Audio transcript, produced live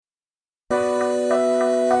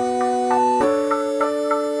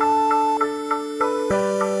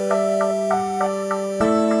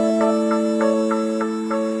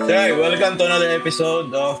welcome to another episode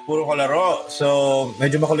of Puro Kolaro. So,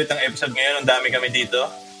 medyo makulit ang episode ngayon. Ang dami kami dito.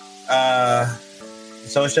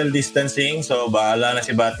 Social distancing. So, bahala na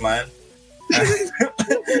si Batman.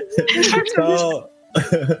 So,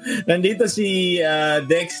 nandito si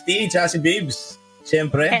Dexty tsaka si Bibs.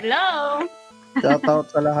 Siyempre. Hello!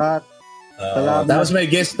 Shoutout sa lahat. Tapos may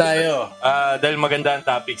guest tayo. Dahil maganda ang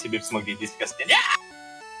topic, si Bibs magdi-discuss din. Yeah!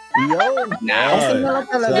 Yo! Awesome na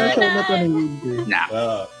lang talaga yung show na to ni Windy.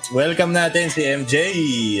 Welcome natin si MJ.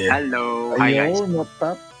 Hello. Hi guys. What's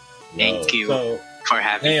up? Thank you for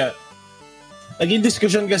having me. Ngayon, naging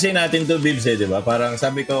discussion kasi natin to, Bibs, di ba? Parang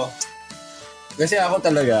sabi ko, kasi ako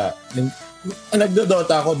talaga,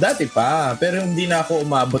 nagdo-Dota ako dati pa, pero hindi na ako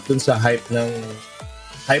umabot dun sa hype na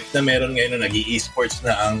meron ngayon na nag-e-sports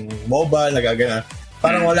na ang mobile, nagagana.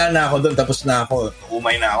 Parang wala na ako dun, tapos na ako,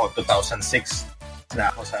 umay na ako, 2006 na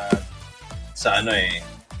ako sa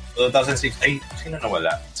 2006. Ay, sino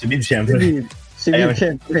nawala? Si Bibs, syempre. Si Bibs,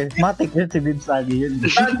 syempre. Matik yun, si Bibs lagi yun.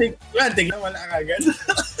 Matik na wala kagad.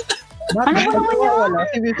 Matik na wala,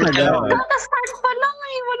 si Bibs agad. Nakastart pa lang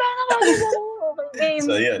eh. Wala na lagi game.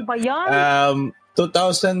 So, yun. Ba yan?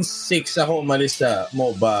 2006 ako umalis sa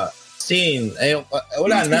MOBA scene. Ay,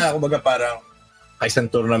 wala na. Kumbaga parang isang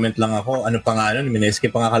tournament lang ako. Ano pa nga nun? Mineski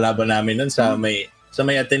pa nga kalaban namin nun sa may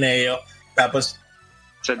Ateneo. Tapos,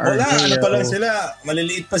 wala, ano pa lang sila,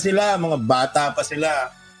 maliliit pa sila, mga bata pa sila.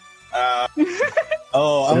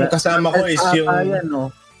 Ang kasama ko is yung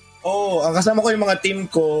ang kasama ko yung mga team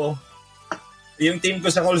ko, yung team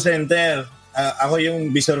ko sa call center. Ako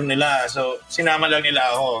yung bisor nila. So, sinama lang nila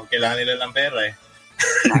ako. Kailangan nila ng pera eh.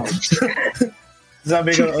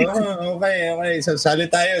 Sabi ko, okay. Sali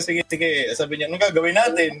tayo. Sige. Sabi niya, anong gagawin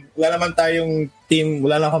natin? Wala naman tayong team,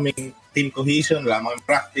 wala lang kaming team cohesion, wala kaming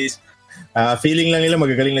practice. Feeling lang nila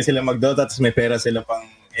magagaling na sila mag-Dota tapos may pera sila pang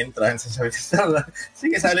entrance. Sabi ko,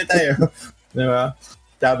 sige, sali tayo. Diba?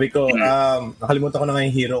 Sabi ko, nakalimutan ko na nga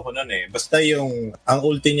yung hero ko nun eh. Basta ang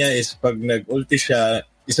ulti niya is pag nag-ulti siya,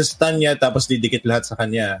 isa-stun niya tapos didikit lahat sa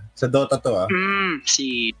kanya. Sa Dota to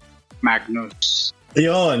si Magnus.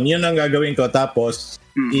 Yun ang gagawin ko. Tapos,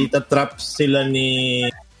 itatrap sila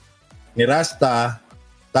ni Rasta.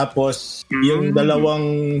 Tapos, yung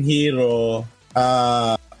dalawang hero,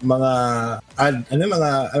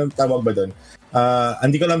 anong tawag ba doon?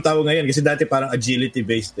 Hindi ko lang tawag ngayon kasi dati parang agility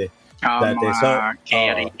based eh. Dati.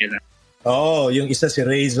 Carry. Yung isa si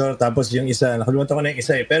Razor tapos yung isa, nakalimutan ko na yung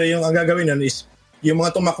isa eh. Pero yung ang gagawin nun is yung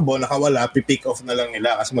mga tumakbo nakawala, pipick off na lang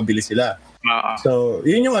nila kasi mabilis sila. So,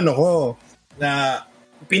 yun yung ko na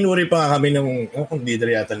pinuri pa nga kami kung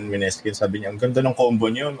leader yata ng Mineskin. Sabi niya, ang ganda ng combo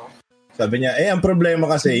niyo, no? Sabi niya, ang problema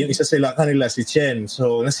kasi yung isa kanila si Chen.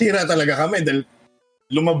 So, nasira talaga kami dahil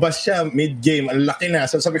lumabas siya mid-game, ang laki na.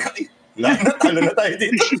 So sabi ko, talo na tayo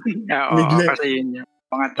dito. Oo, kasi yun yung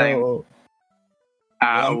mga time.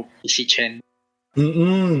 Si Chen.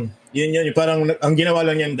 Yun. Yung parang, ang ginawa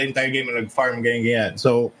lang yan, the entire game, nag-farm, ganyan.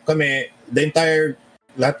 So kami,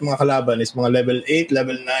 lahat mga kalaban is mga level 8,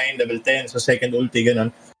 level 9, level 10. So second ulti,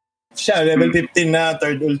 ganun. Siya, level 15 na,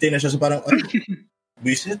 third ulti na siya. So parang,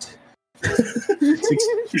 visit?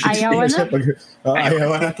 Ayaw na.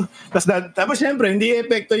 Ayaw na to. Tapos syempre, hindi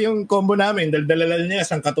epekto yung combo namin dahil dalala niya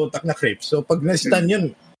isang katutak na creep. So pag na-stun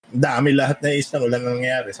yun, dami lahat na stun, wala nang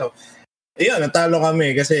nangyari. So, natalo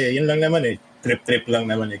kami kasi yun lang naman eh. Trip lang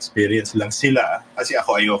naman, experience lang sila. Kasi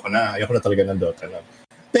ako ayoko na talaga ng Dota na.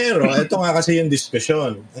 Pero ito nga kasi yung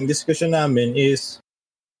discussion. Ang discussion namin is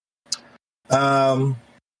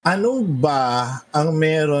ano ba ang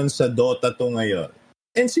meron sa Dota 2 ngayon?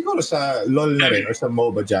 And siguro sa LoL na rin or sa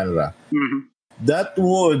MOBA genre, that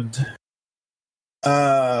would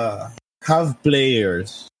have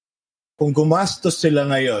players, kung gumastos sila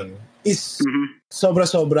ngayon, is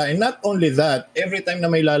sobra-sobra. And not only that, every time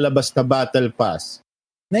na may lalabas na Battlepass,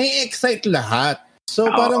 nai-excite lahat.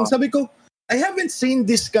 So parang sabi ko, I haven't seen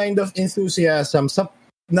this kind of enthusiasm sa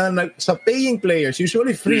paying players,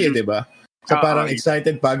 usually free, di ba? So parang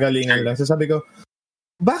excited, pagalingan lang. So sabi ko,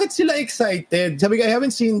 bakit sila excited? Sabi ko, I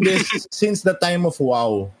haven't seen this since the time of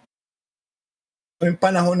WoW. Yung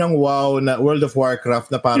panahon ng WoW na World of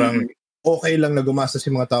Warcraft na parang okay lang na gumastos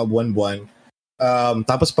yung mga tao buwan-buwan.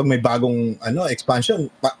 Tapos pag may bagong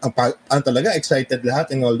expansion, talaga excited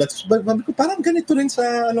lahat and all that. So, sabi ko, parang ganito rin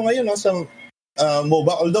sa ngayon, no? Sa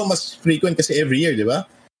MOBA. Although mas frequent kasi every year, di ba?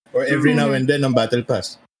 Or every now and then ng Battle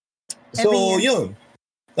Pass. So, yun.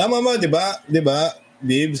 Tama mo, di ba? Di ba?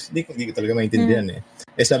 Bibs, hindi ko talaga maintindihan eh.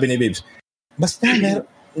 Sabi ni Bibs, basta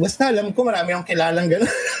alam ko marami akong kilalang gano'n.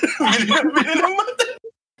 Kasi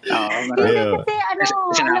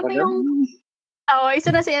alam mo yung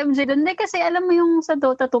Isa na si MJ doon. Kasi alam mo yung sa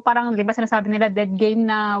Dota2, parang di ba sinasabi nila dead game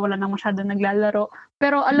na wala nang masyado naglalaro.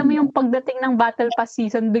 Pero alam mo yung pagdating ng Battle Pass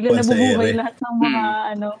season, bigla nabubuhay lahat ng mga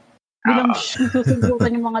bilang susubukan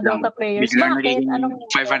yung mga Dota players. Bakit?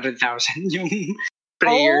 500,000 yung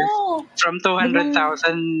player. From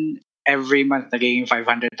 200,000 every month, nagiging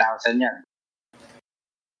 500,000 yan.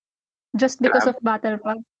 Just because of Battle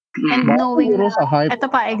Pass. And knowing ito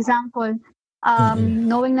pa, example,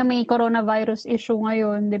 knowing na may coronavirus issue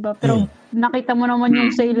ngayon, di ba? Pero nakita mo naman yung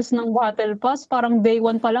sales ng Battle Pass, parang day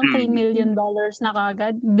 1 pa lang, $3 million na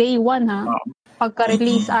kagad. Day 1 ha?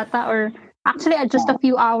 Pagka-release ata, or actually, just a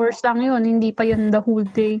few hours lang yun, hindi pa yun the whole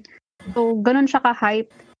day. So, ganun siya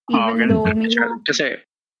ka-hype. Even though may kasi,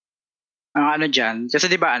 ang ano dyan,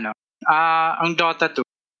 kasi di ba ang Dota2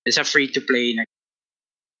 is a free-to-play.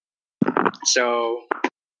 So,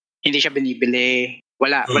 hindi siya binibili.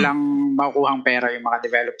 Walang makukuhang pera yung mga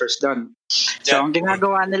developers doon. So, ang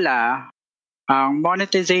ginagawa nila, ang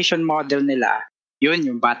monetization model nila, yun,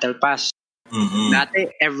 yung Battle Pass. Dati,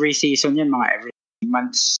 every season yun, mga every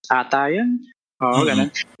months ata yun. Ganun.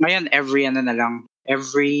 Ngayon, every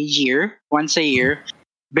year, once a year,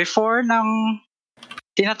 before ng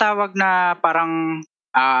tinatawag na parang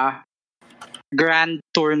grand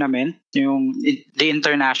tournament, yung the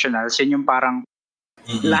internationals, yun yung parang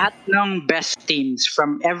lahat ng best teams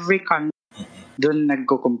from every country doon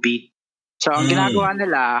nagko-compete. So, ang ginagawa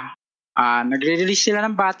nila, nagre-release sila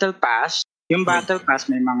ng Battle Pass. Yung Battle Pass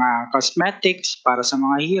may mga cosmetics para sa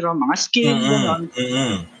mga hero, mga skins,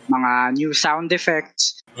 mga new sound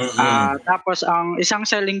effects. Tapos, ang isang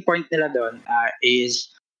selling point nila doon is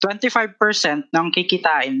 25% ng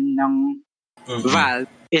kikitain ng Valve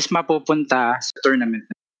is mapupunta sa tournament.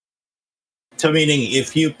 So meaning,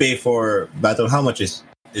 if you pay for battle, how much is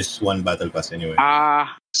one Battle Pass anyway?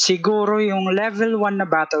 Siguro yung level 1 na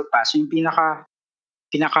Battle Pass, yung pinaka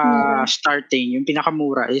starting, yung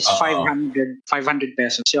pinakamura is 500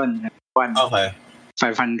 pesos yun. Okay.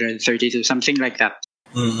 532, something like that.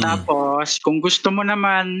 Tapos, kung gusto mo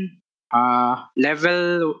naman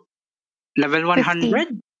level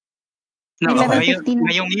 100? No,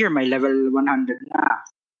 ngayong year may level 100 na.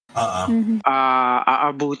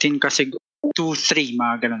 Aabutin kasi 2,300,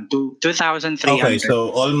 mga ganun. 2,300. Okay, so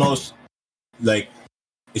almost like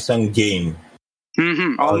isang game.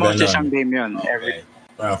 Almost isang game yun. Okay.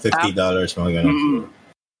 Parang $50, mga ganun.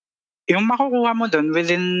 Yung makukuha mo dun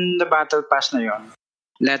within the Battle Pass na yun,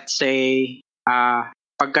 let's say,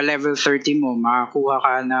 pagka level 30 mo, makakuha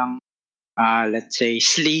ka ng let's say,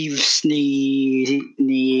 sleeves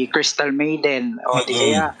ni Crystal Maiden. O di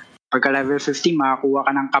kaya, pagka level 50, makakuha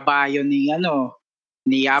ka ng kabayo ni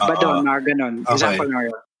Abaddon, mga ganun. Example na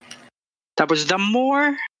yun. Tapos,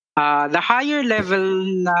 the higher level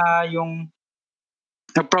na yung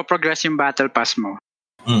nagpo-progress yung Battle Pass mo,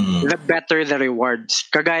 the better the rewards.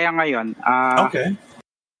 Kagaya ngayon,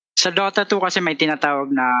 sa Dota 2 kasi may tinatawag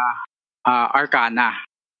na Arcana.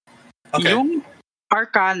 Yung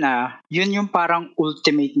Arcana, yun yung parang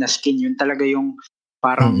ultimate na skin. Yun talaga yung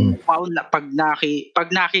parang wow, pag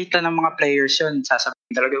nakita ng mga players yun,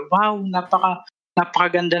 sasabihin talaga, wow,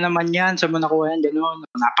 napakaganda naman yan. Saan mo nakuha yan? Gano'n.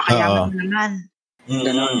 Napakayaman naman.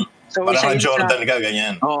 Gano'n. So, parang Jordan ka,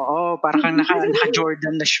 ganyan. Oo, parang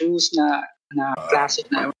naka-Jordan na shoes na classic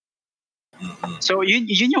na. So, yun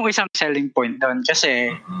yung isang selling point doon.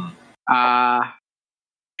 Kasi,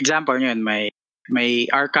 example yun, may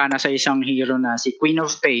Arcana sa isang hero na si Queen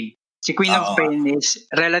of Pain. Si Queen of Pain is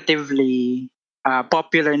relatively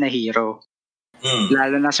popular na hero.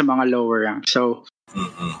 Lalo na sa mga lower rank. So,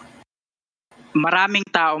 maraming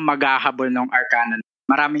tao maghahabol ng Arcana.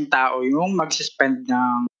 Maraming tao yung mag-spend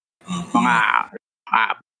ng mga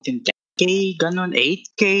 10K, ganun,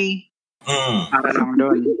 8K. Para lang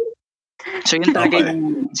doon. So, yun talaga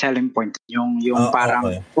yung selling point. Yung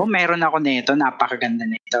parang, meron ako nito, napakaganda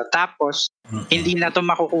nito. Tapos, hindi na to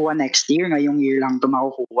makukuha next year. Ngayong year lang to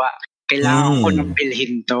makukuha. Kailangan ko nang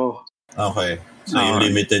bilhin to. Okay. So, yung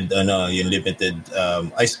limited,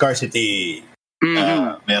 scarcity,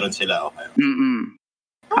 meron sila. Okay.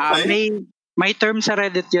 May term sa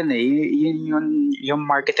Reddit yun eh. Yun yung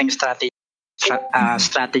marketing strategy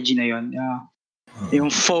na yun.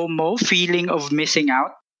 Yung FOMO, feeling of missing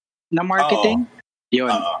out na marketing.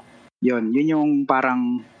 Yun yung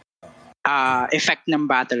parang effect ng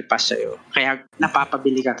Battle Pass sa'yo. Kaya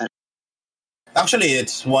napapabili ka talaga. Actually,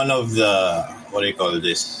 it's one of the, what do you call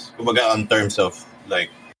this? Kumbaga, on terms of like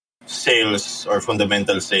sales or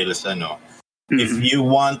fundamental sales, if you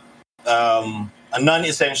want a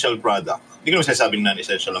non-essential product, hindi ko masasabing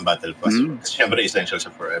non-essential ang Battle Pass. Kasi syempre essential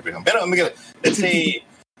siya for everyone. Pero let's say,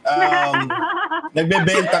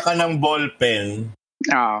 nagbebenta ka ng ballpen,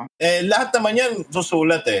 lahat naman yan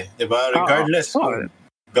susulat diba? Regardless kung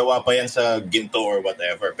gawa pa yan sa ginto or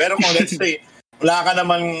whatever. Pero kung let's say, wala ka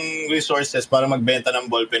naman resources para magbenta ng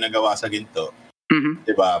ballpen na gawa sa ginto,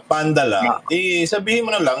 diba? Panda lang. Sabihin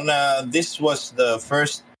mo na lang na this was the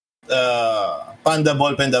first Panda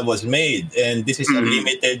ballpen that was made and this is a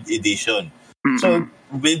limited edition. So,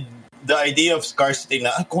 with the idea of scarcity na,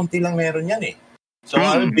 konti lang meron yan So,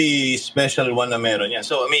 I'll be special one na meron yan.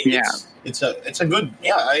 So, I mean, it's a good,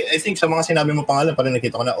 I think sa mga sinabi mo pangalan, parang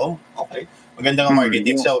nakita ko na, okay, maganda nga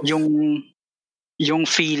marketing. So, yung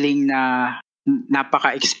feeling na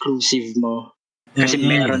napaka-exclusive mo kasi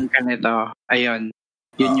meron ka nito. Ayun.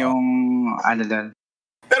 Yun yung ano doon.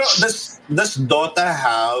 Pero does Dota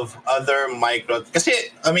have other micro... Kasi,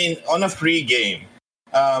 I mean, on a free game,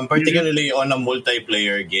 particularly on a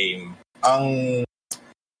multiplayer game, ang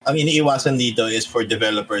iniiwasan dito is for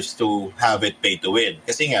developers to have it pay to win.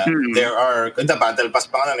 Kasi nga, there are... The Battlepass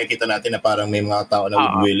pa nga, nakikita natin na parang may mga tao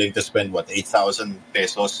na willing to spend, 8,000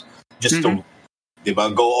 pesos just to, di ba,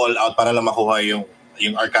 go all out para lang makuha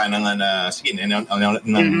yung arcana nga na skin ng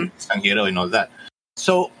isang hero and all that.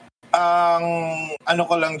 So, ano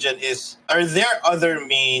ko lang dyan is, are there other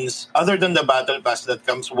means, other than the Battle Pass that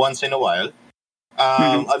comes once in a while,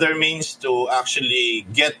 other means to actually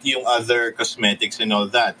get yung other cosmetics and all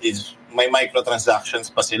that? Is may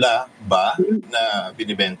microtransactions pa sila ba na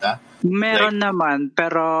binibenta? Meron naman,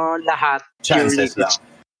 pero lahat chances lang.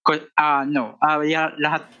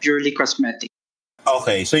 Lahat purely cosmetic.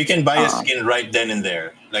 Okay, so you can buy a skin right then and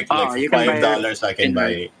there. Like $5 I can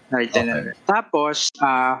buy. Right then and there. Tapos,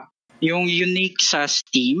 yung unique sa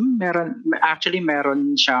Steam,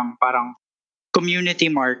 meron siyang parang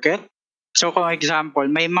community market. So, kung example,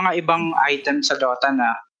 may mga ibang items sa Dota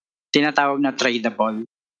na tinatawag na tradable.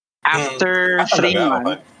 After 3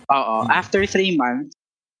 months, after 3 months,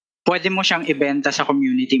 pwede mo siyang ibenta sa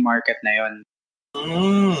community market na yon.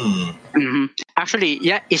 Actually,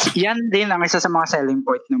 yan din ang isa sa mga selling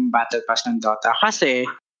point ng Battle Pass ng Dota. Kasi,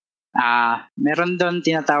 meron doon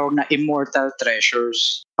tinatawag na immortal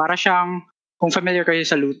treasures. Para siyang, kung familiar kayo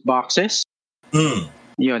sa loot boxes,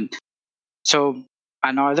 yun. So,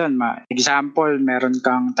 ano doon? Example, meron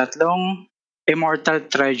kang 3 immortal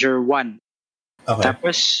treasure 1. Okay.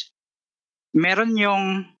 Tapos, meron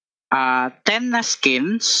yung 10 na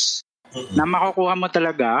skins na makukuha mo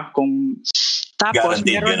talaga kung tapos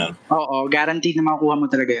guaranteed meron, guaranteed na makukuha mo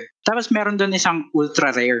talaga yun. Tapos meron doon isang ultra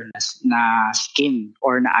rare na skin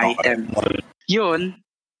or na item. Yun,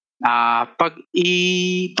 pag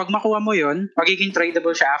makuha mo yun, magiging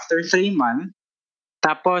tradable siya after 3 months.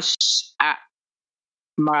 Tapos,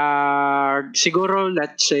 siguro,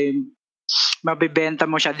 let's say, mabibenta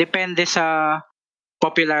mo siya. Depende sa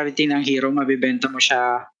popularity ng hero, mabibenta mo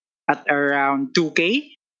siya at around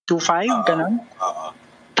 2K, 2.5, ganun.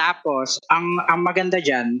 Tapos, ang maganda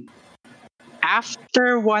dyan,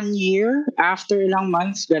 after 1 year, after ilang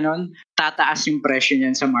months, ganun, tataas yung presyo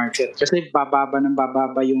niyan sa market. Kasi bababa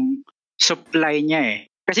yung supply niya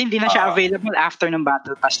Kasi hindi na siya available after ng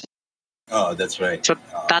Battle Pass. Oh, that's right. So,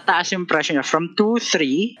 tataas yung presyo niya. From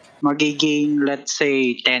 2-3, magiging, let's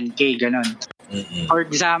say, 10K, ganun. For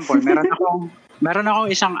example, meron akong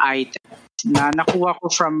isang item na nakuha ko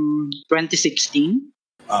from 2016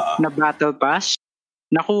 na Battle Pass.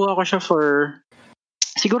 Nakuha ko siya for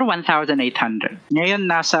siguro 1,800. Ngayon,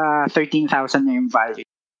 nasa 13,000 na yung value.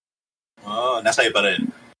 Nasa iba rin.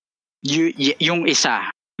 Yung isa,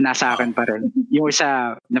 nasa akin pa rin. Yung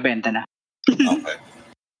isa, nabenta na. Okay.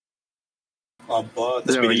 Opo,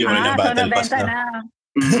 tapos binigyan mo rin ng Battle Pass na.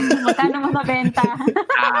 Magkano mo mabenta?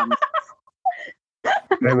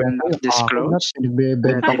 I will not disclose.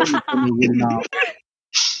 Nagbebenta ko, tumigil na.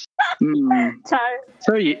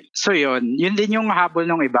 So yun din yung habol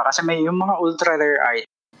ng iba kasi may yung mga ultra rare item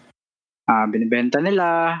binibenta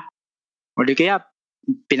nila o di kaya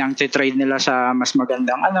pinang-trade nila sa mas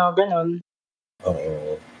magandang ganun.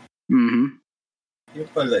 Yun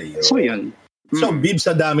pala yun. So yun. So Bib,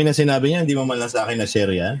 sa dami na sinabi niya, hindi mo man lang sa akin na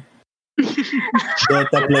share yan?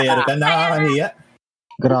 Dota player ka, nakakahiya.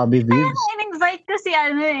 Grabe, Bibs. In-invite ko si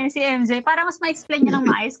MJ para mas ma-explain niya ng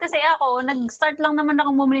maayos. Kasi ako, nag-start lang naman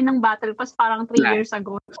ako bumili ng Battle Pass parang 3 years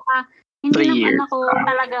ago. Hindi naman ako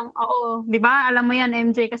talagang, di ba? Alam mo yan,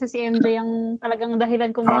 MJ, kasi si MJ ang talagang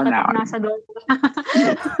dahilan kung bakit ako nasa Dota.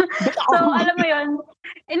 So, alam mo yun.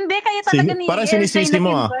 Hindi, kayo talaga ni parang sinisisi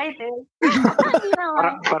mo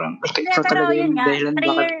Parang ikaw talaga yung dahilan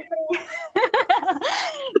bakit.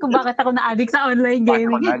 Kung bakit ako na-addict sa online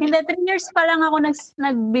gaming. Hindi, 3 years pa lang ako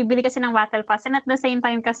nagbibili kasi ng Battle Pass. And at the same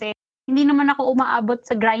time kasi, hindi naman ako umaabot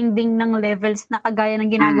sa grinding ng levels na kagaya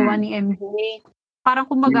ng ginagawa ni MJ. Parang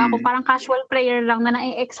kumbaga ako, parang casual player lang na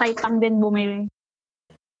na-excite lang din bumili.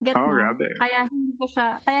 Get mo? Grabe. Kaya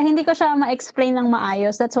hindi ko siya ma-explain ng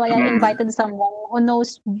maayos. That's why I invited someone who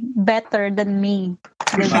knows better than me.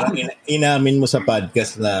 Diba? Parang inamin mo sa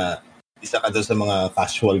podcast na isa ka doon sa mga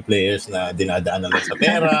casual players na dinadaan lang sa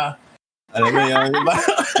pera. Alam mo yun, diba?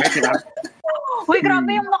 Uy, grabe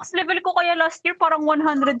yung max level ko kaya last year parang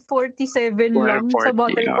 147 lang sa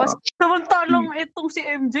Battlepass. Samantalang itong si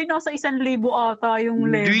MJ nasa 1,000 ata yung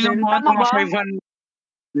level. Tama ba?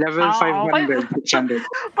 Level 500.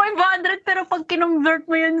 500 pero pag kinonvert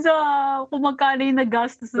mo yun sa kung magkano yung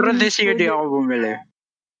nagastos. Pero this year di ako bumili.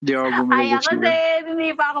 Ay, ako din.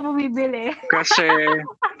 Hindi pa ako bumibili. Kasi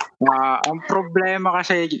ang problema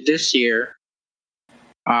kasi this year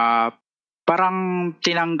parang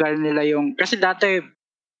tinanggal nila yung kasi dati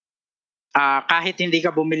kahit hindi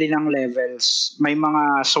ka bumili ng levels may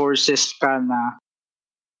mga sources ka na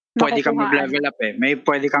pwede kang mag-level up may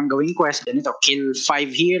pwede kang gawing quest ganito, kill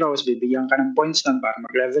 5 heroes, bibigyan ka ng points nun para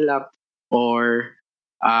mag-level up or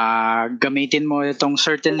gamitin mo itong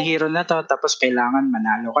certain hero na to tapos kailangan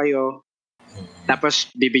manalo kayo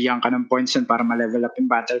tapos bibigyan ka ng points nun para ma-level up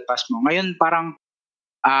yung battle pass mo. Ngayon parang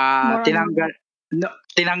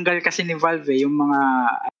tinanggal kasi ni Valve yung mga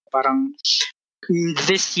parang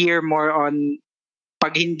this year more on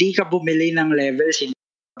pag hindi ka bumili ng levels hindi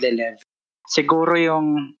level. Siguro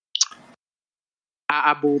yung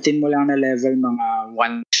aabutin mo lang na level mga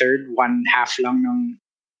 1/3, 1/2 lang ng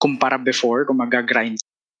kumpara before kung mag-grind.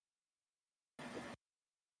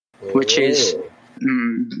 Which is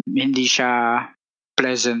hindi siya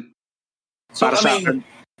pleasant. So I mean,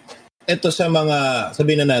 ito sa mga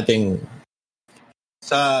sabihin na natin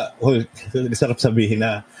sarap sabihin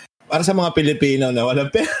na para sa mga Pilipino na walang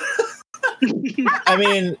pera. I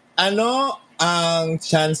mean, ano ang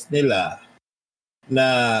chance nila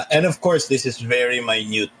na, and of course this is very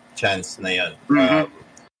minute chance na yan.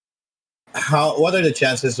 What are the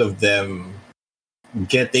chances of them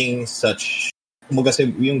getting such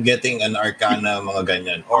yung getting an Arcana mga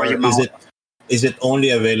ganyan, or is it only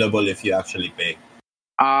available if you actually pay?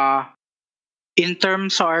 In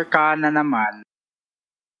terms of Arcana naman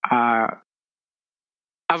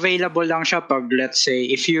available lang siya pag let's say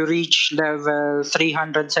if you reach level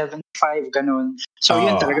 375 ganun, so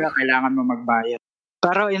yun talaga kailangan mo magbayad.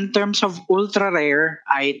 Pero in terms of ultra rare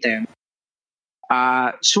item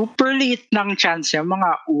super liit ng chance yan,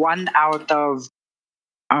 mga 1 out of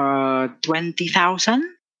 20,000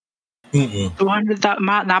 200,000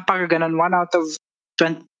 napakaganon, 1 out of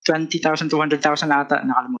 20,000 200,000 ata,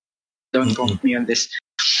 nakalimutan, don't quote me on this.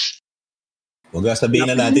 Huwag sabihin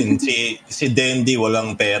na natin si Dendy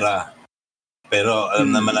walang pera. Pero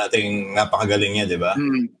alam naman natin napakagaling niya, 'di ba?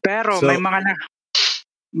 Pero so,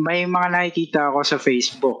 may mga nakikita ako sa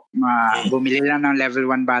Facebook, bumili lang ng level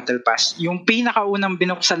 1 battle pass. Yung pinakaunang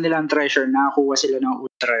binuksan nilang treasure, nakakuha sila ng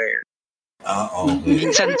ultra rare. Okay.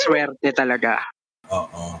 Minsan swerte talaga.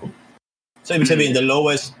 So ibig sabihin the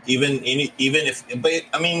lowest even if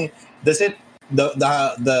I mean does it the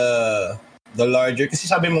larger kasi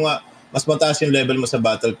sabi mo nga mas mataas yung level mo sa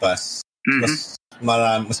Battle Pass,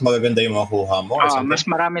 mas magaganda yung makukuha mo. Mas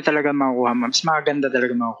marami talaga makukuha mo. Mas maganda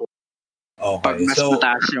talaga makukuha. Okay. Pag mas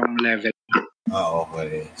mataas yung level.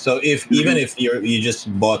 Okay. So even if you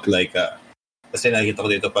just bought like kasi nakikita ko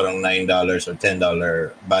dito parang $9 or $10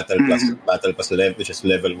 Battle Pass level, which is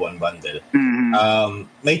level 1 bundle.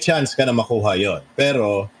 May chance ka na makuha yon.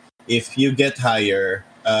 Pero if you get higher,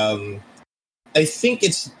 I think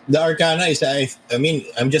it's the Arcana is I mean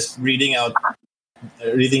I'm just reading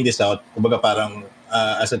this out kumbaga parang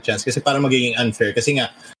as a chance kasi parang magiging unfair kasi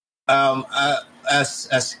nga as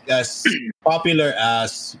popular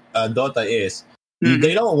as Dota is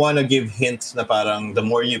they don't want to give hints na parang the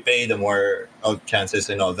more you pay the more chances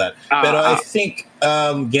and all that pero I think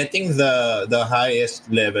getting the highest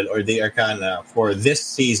level or the Arcana for this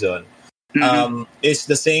season it's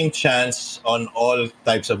the same chance on all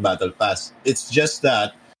types of battle pass. It's just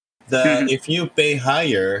that if you pay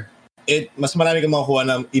higher, mas marami kang makukuha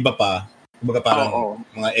ng iba pa. Kumbaga parang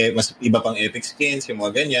mas iba pang epic skins, yung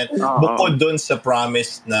mga ganyan. Bukod dun sa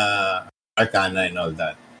promised na Arcana and all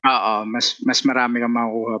that. Mas marami kang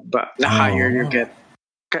makukuha the higher you get.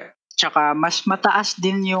 Tsaka mas mataas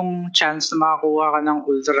din yung chance na makakuha ka ng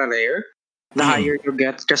ultra rare the higher you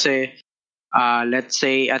get kasi let's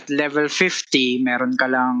say at level 50 meron ka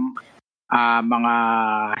lang mga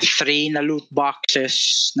 3 na loot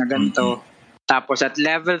boxes na ganito. Tapos at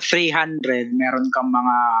level 300 meron kang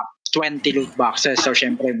mga 20 loot boxes. So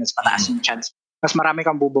syempre mas mataas yung chance. Mas marami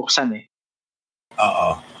kang bubuksan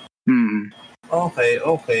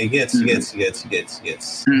Okay. Gets.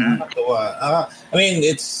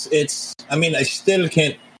 I mean, I still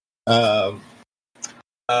can't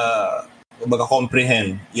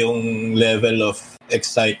comprehend yung level of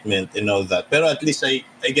excitement and all that. Pero at least I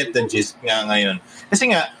get the gist nga ngayon. Kasi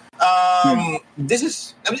nga, I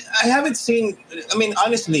haven't seen,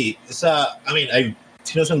 honestly, I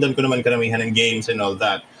sinusundan ko naman karamihan ng games and all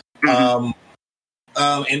that.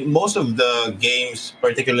 And most of the games,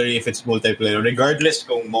 particularly if it's multiplayer, regardless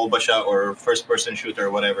kung MOBA siya or first-person shooter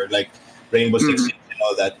or whatever, like Rainbow Six Siege and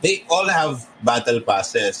all that, they all have battle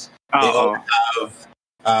passes. They all have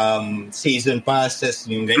season passes,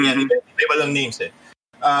 yung ganyan. Iba lang names eh.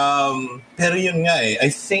 Pero yun nga eh, I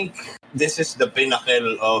think this is the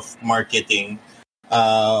pinnacle of marketing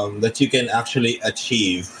that you can actually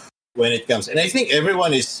achieve when it comes. And I think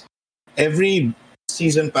every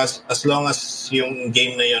season pass, as long as yung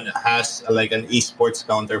game na yun has like an esports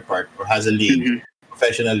counterpart or has a league,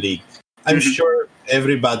 professional league, I'm sure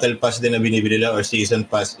every battle pass din na binibili nila or season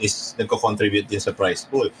pass is nagko-contribute din sa prize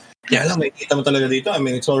pool. Kaya lang, makikita mo talaga dito. I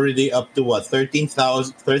mean, it's already up to what? $13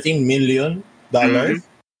 million?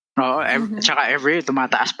 Oo, tsaka every year,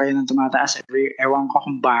 tumataas pa yun ng tumataas. Ewan ko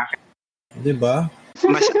kung bakit. Diba?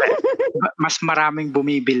 Mas maraming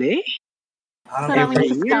bumibili.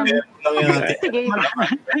 Maraming scam. Sige.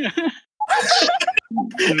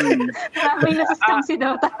 Maraming nasa-scam si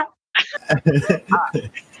Dota.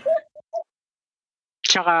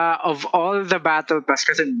 Tsaka of all the battle pass,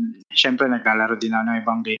 kasi syempre naglalaro din ako ng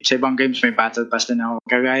ibang games. Sa ibang games may battle pass din ako.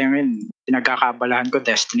 Kagaya ngayon, pinagkakabalahan ko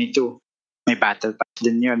Destiny 2. May battle pass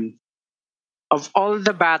din yun. Of all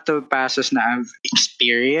the battle passes na I've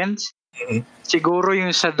experienced, siguro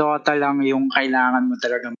yung sa Dota lang yung kailangan mo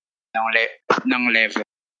talaga ng level.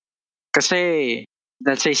 Kasi,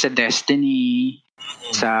 let's say sa Destiny,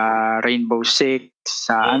 sa Rainbow Six,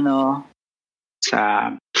 sa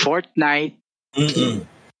sa Fortnite,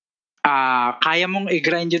 kaya mong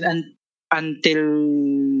i-grind yun until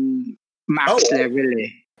max level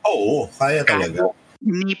eh. Oo, kaya talaga.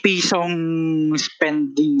 Ni pisong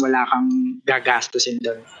spending, wala kang gagastusin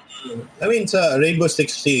doon. I mean, sa Rainbow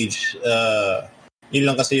Six Siege, yun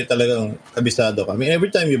lang kasi yung talagang kabisado ka. I mean, every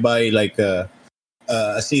time you buy like a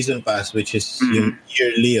season pass, which is yung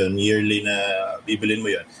yearly na bibilin mo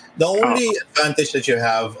yun, the only advantage that you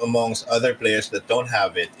have amongst other players that don't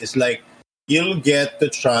have it is like, you'll get to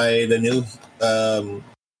try the new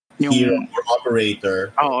hero or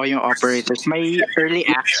operator. Oo, yung operators. May early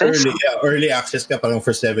access? Early access ka parang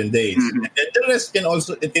for 7 days. And then the rest can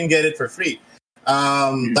get it for free.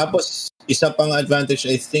 Tapos, isa pang advantage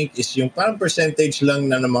I think is yung parang percentage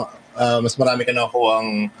lang na mas marami ka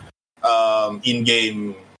nakukuhang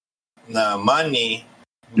in-game na money.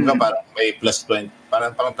 Parang may plus 20,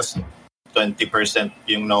 parang plus 20%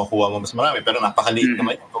 yung nakukuha mo mas marami, pero napakaliit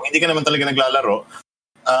naman. Kung hindi ka naman talaga naglalaro,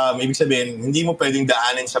 ibig sabihin, hindi mo pwedeng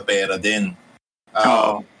daanin sa pera din.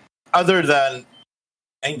 Other than,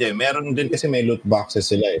 hindi, meron din kasi may loot boxes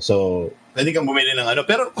sila eh. So, pwede kang bumili ng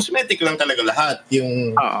pero cosmetic lang talaga lahat.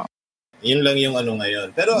 Yun lang yung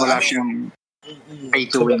ngayon. Pero, wala siyang pay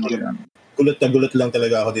to win. Gulat na gulat lang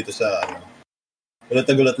talaga ako dito sa,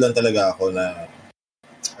 gulat lang talaga ako na,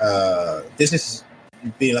 this is,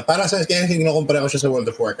 para sa kaya kinukumpara ko siya sa World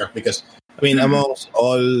of Warcraft because I mean amongst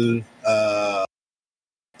all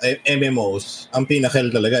MMOs, ang pinakal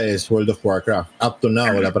talaga is World of Warcraft. Up to now,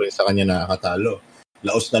 wala pa rin sa kanya nakakatalo.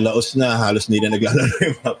 Laos na, halos hindi na naglalaro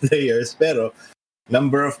yung mga players, pero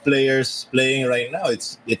number of players playing right now,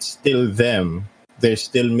 it's still them. There's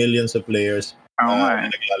still millions of players na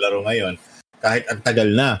naglalaro ngayon, kahit ang tagal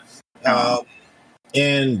na.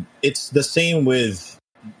 And it's the same with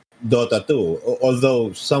Dota 2.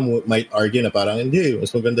 Although some might argue na parang hindi,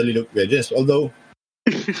 mas maganda League of Legends. Although,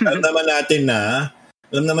 alam naman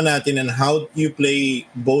natin na how you play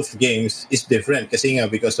both games is different. Kasi nga,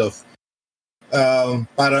 because of,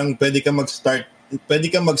 parang pwede ka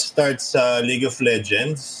mag-start sa League of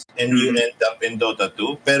Legends and you end up in Dota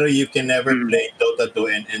 2. Pero you can never play Dota 2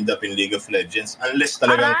 and end up in League of Legends unless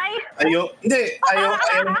talagang, ayaw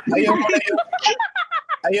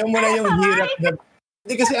mo na yung hirap na,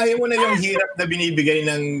 hindi kasi ayaw mo na yung hirap na binibigay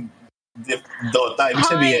ng Dota. Ibig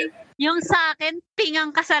sabihin, yung sa akin,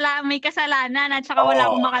 may kasalanan at saka wala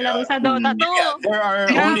akong makalaro sa Dota 2. Yeah, there are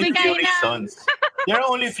only few reasons. There are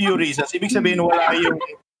only few reasons. Ibig sabihin, wala yung,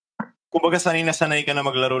 kumbaga sanay ka na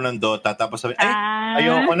maglaro ng Dota, tapos sabihin,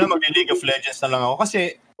 ayoko na, mag-League of Legends na lang ako.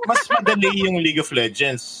 Kasi, mas madali yung League of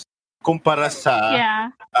Legends kumpara sa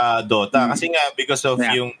Dota. Kasi nga, because of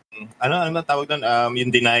yung, ano tawag doon, yung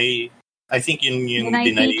deny, I think yung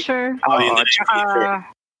deny feature. Tsaka,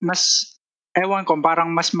 mas ewan ko,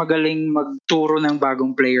 parang mas magaling magturo ng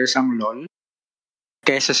bagong players ang LoL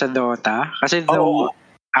kaysa sa Dota. Kasi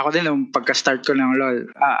ako din nung pagka-start ko ng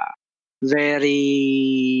LoL,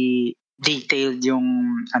 very detailed yung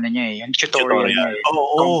yung tutorial niya.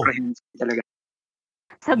 Comprehensive talaga.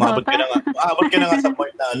 Sa Dota? Abot ka na nga sa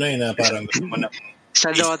point na na parang gusto mo na.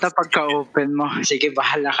 Sa Dota, pagka-open mo, sige,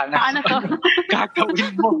 bahala ka na. Paano to?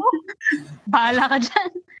 Kakawin mo. Bahala ka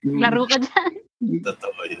dyan. Laro ka dyan.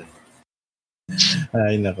 Totoo yun.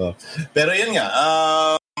 Ay, nako. Pero yun nga,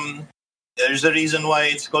 there's a reason why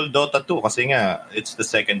it's called Dota 2 kasi nga, it's the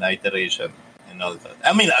second iteration and all that.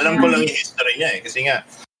 I mean, alam ko lang yung history niya kasi nga,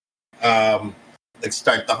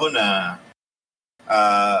 nag-start ako na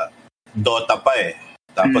Dota pa eh.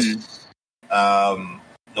 Tapos,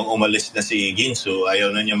 nung umalis na si Ginsu,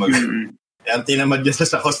 ayaw na niya ang tinamad niya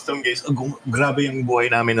sa custom games. Grabe yung buhay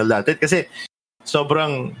namin na dati. Kasi,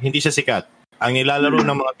 sobrang hindi siya sikat. Ang nilalaro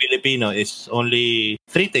ng mga Pilipino is only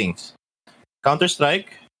 3 things. Counter-Strike,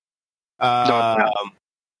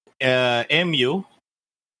 MU,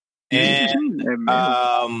 and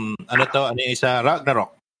ano yung isa?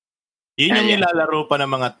 Ragnarok. Yun yung nilalaro pa ng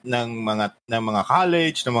mga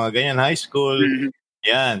college, ng mga ganyan, high school.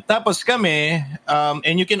 Yan. Tapos kami,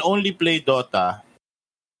 and you can only play Dota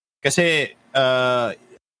kasi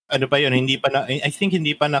ano pa yun, I think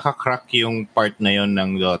hindi pa naka-crack yung part na yun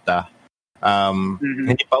ng Dota.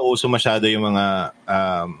 Hindi pa uso masyado yung mga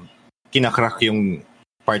kina-crack yung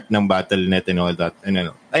part ng Battle.net and all that.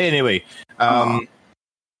 Anyway, ang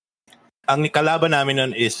kalaban namin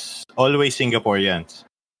nun is always Singaporeans.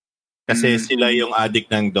 Kasi sila yung addict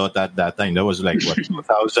ng Dota at that time. That was like, what,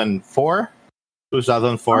 2004?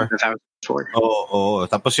 2004. Oo.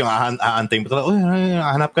 Tapos yung aantay mo talaga,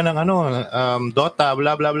 hanap ka ng Dota,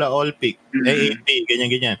 blah, blah, blah, all pick, AAP,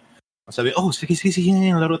 ganyan. Sabi,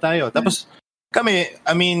 sige, laro tayo. Tapos kami,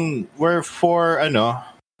 I mean, we're for,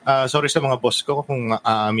 sorry sa mga boss ko kung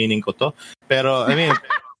aaminin ko to, pero, I mean,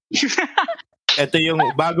 ito yung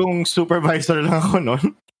bagong supervisor lang ako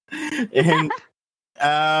nun. And,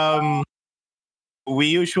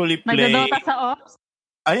 we usually play... Nagdodota sa ops?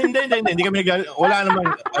 Ay, hindi kami wala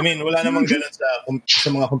namang ganun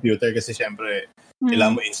sa mga computer kasi syempre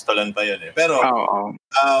kailangan mo installan pa yun eh. Pero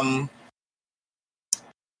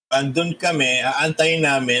andun kami, aantayin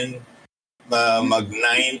namin mag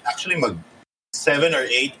 7 or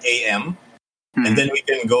 8 a.m. And then we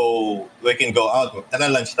can go out. Tara,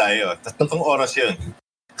 lunch tayo. 3 oras yun.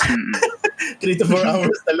 3 to 4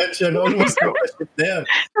 hours na lunch yun. Almost shift na yun.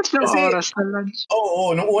 3 oras na lunch.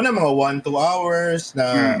 Oo. Nung una, mga 1-2 hours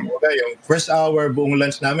na yung first hour, buong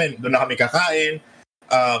lunch namin, doon na kami kakain.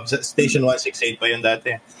 Station 168 pa yun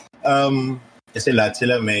dati. Kasi lahat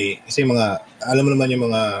sila kasi mga, alam mo naman yung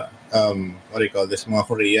mga, what do you call this, mga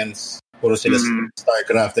Koreans, puro sila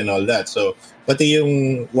StarCraft and all that. So, pati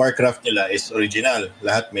yung Warcraft nila is original.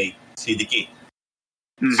 Lahat may CD key.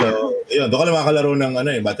 So, yun, doon ka lang makakalaro ng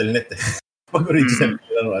Battle.net eh. Pag original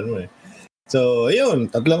laruan mo eh. So,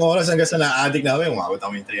 yun, 3 oras hanggang sa na-addict na kami. Umabot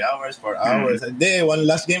kami 3 hours, 4 hours. Hindi,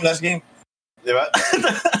 last game. Di ba?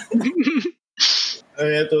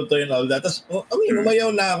 Ay, tuto yun all that. Tapos,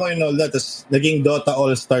 umayaw na ako yun all that. Tapos, naging Dota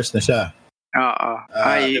All-Stars na siya. Oo.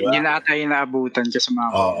 Diba? Yun ata yung naabutan ka sa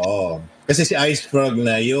mga Oo. Kasi si Ice Frog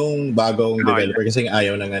na yung bagong developer kasi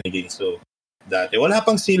ayaw na nga ni Ginsu dati. Wala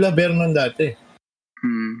pang sila Vernon dati.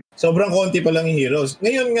 Sobrang konti pa lang yung heroes.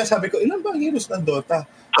 Ngayon nga sabi ko, ilan ba ang heroes ng Dota?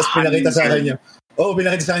 Tapos pinakita sa akin ha?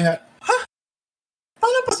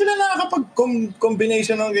 Paano pa sila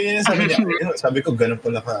nakakapag-combination ng ganyan? Sabi ko, ganun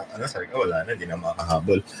pala ka. Sabi ko, wala na, hindi na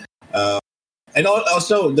makakahabol. And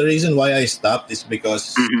also, the reason why I stopped is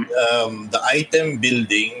because the item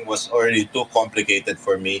building was already too complicated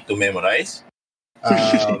for me to memorize.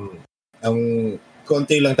 Ang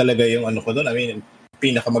konti lang talaga yung ko doon. I mean,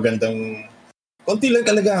 konti lang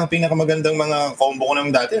talaga ang pinakamagandang mga combo ko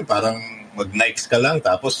ng dati. Parang mag-Nikes ka lang,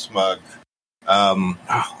 tapos I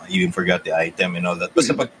even forgot the item and all that.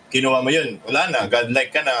 Basta pag kinuha mo yun, wala na.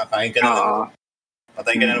 Godlike ka na, kain ka na.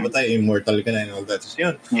 Patay ka na patay, immortal ka na and all that. So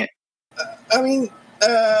yun. Yeah. I mean,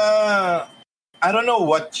 I don't know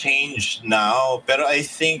what changed now, pero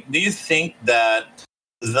do you think that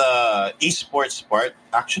the esports part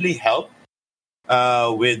actually helped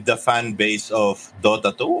with the fan base of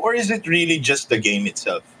Dota 2, or is it really just the game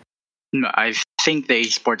itself? No, I think the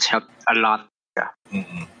esports helped a lot.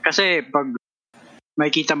 Kasi pag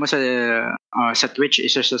makikita mo sa Twitch,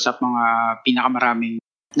 isa sa mga pinakamaraming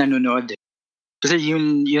nanonood. Kasi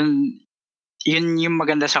yun yung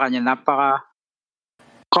maganda sa kanya, napaka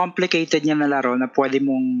complicated niya na laro na pwede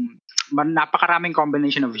mong napakaraming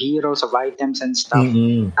combination of heroes, of items and stuff.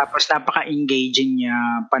 Tapos napaka-engaging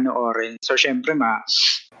niya panoorin. So syempre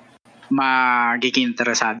magiging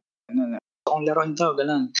interesado. Kung laruin to,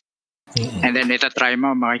 ganun. And then itatry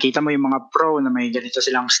mo, makikita mo yung mga pro na may ganito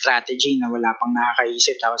silang strategy na wala pang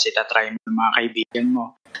nakakaisip, tapos itatry mo ng mga kaibigan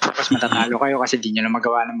mo. Tapos matatalo kayo kasi di nyo na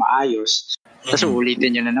magawa ng maayos. Tapos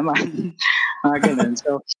ulitin nyo na naman. Ganun.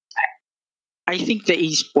 So, I think the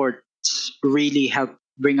esports really help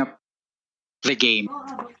bring up the game.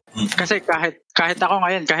 Kasi kahit ako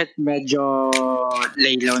ngayon, kahit medyo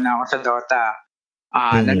laylaw na ako sa Dota,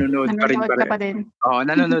 nanonood pa rin.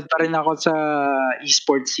 Nanonood pa rin ako sa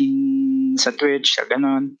esports scene sa Twitch, sa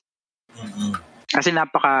ganon. Kasi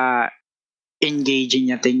napaka-engaging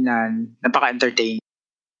niya tingnan, napaka-entertaining.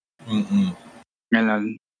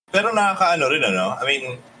 Ganon. Pero nakakaano rin, ano? I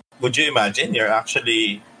mean, would you imagine you're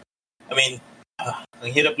actually, I mean,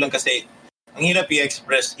 ang hirap lang kasi, ang hirap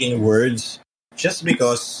i-express in words just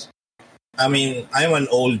because, I mean, I'm an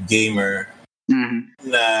old gamer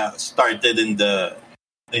na started in the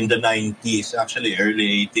 90s, actually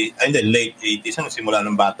early 80s, and then late 80s, simula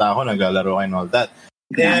ng bata ako, naglalaro and all that.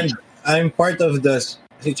 And I'm part of the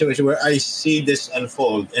situation where I see this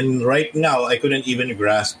unfold, and right now, I couldn't even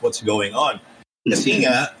grasp what's going on. Kasi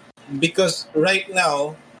nga, because right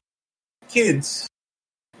now, kids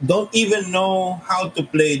don't even know how to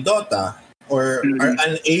play Dota or are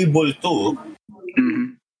unable to,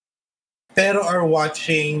 pero are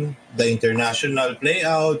watching the international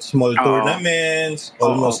playouts, small tournaments,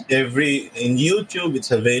 almost every, in YouTube,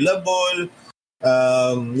 it's available.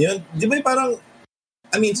 Yun, di ba parang,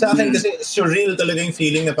 I mean, sa akin kasi surreal talaga yung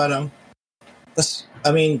feeling na parang, I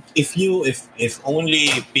mean, if only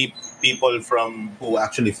people from who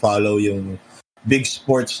actually follow yung big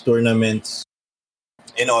sports tournaments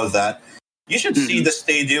and all that, you should see the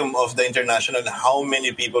stadium of the international, how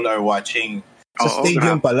many people are watching sa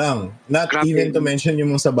stadium pa lang. Not even to mention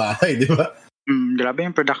yung mga sa bahay, di ba? Grabe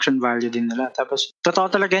yung production value din nila. Tapos, totoo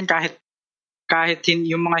talaga yun, kahit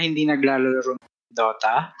yung mga hindi naglalaro ng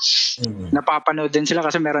Dota, napapanood din sila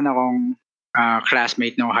kasi meron akong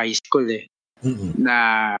classmate no high school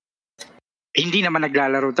na hindi naman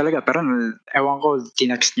naglalaro talaga, pero ewan ko,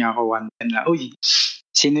 tinaxt niya ako one time na, uy,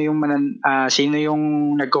 sino yung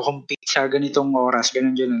nagko-compete sa ganitong oras,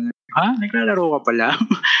 ganun. Ha? Naglalaro ka pala?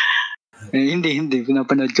 Hindi,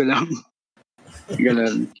 pinapanood ko lang.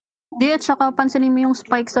 Ganun. Di, at saka pansinin mo yung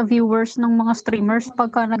spike sa viewers ng mga streamers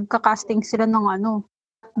pagka nagka-casting sila ng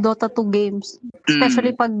Dota 2 games.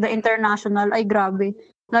 Especially pag the international, ay grabe.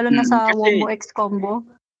 Lalo na sa Wombo X combo.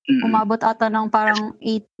 Umabot ata ng parang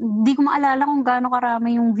 8. Hindi ko maalala kung gaano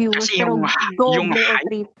karami yung viewers. Kasi pero yung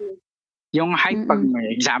hype, yung hype pag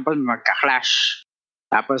may example, magka-clash.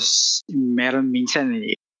 Tapos meron minsan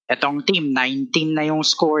etong team, 19 na yung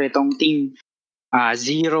score. Etong team,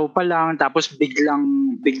 0 pa lang. Tapos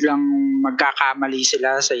biglang magkakamali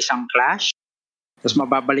sila sa isang clash. Tapos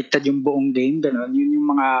mababaliktad yung buong game. Ganun. Yun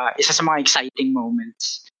yung isa sa mga exciting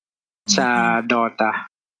moments sa Dota.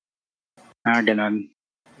 Ganun.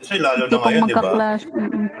 Kasi lalo na ngayon, di ba?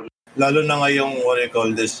 Lalo na ngayong, what do you call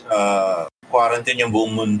this, quarantine yung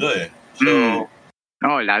buong mundo eh. So,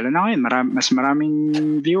 lalo na ngayon. Mas maraming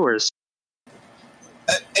viewers.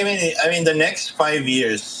 I mean, the next 5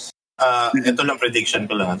 years, ito lang prediction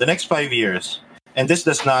ko lang. The next 5 years, and this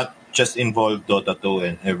does not just involve Dota 2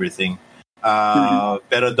 and everything,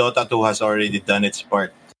 pero Dota 2 has already done its part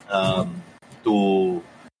to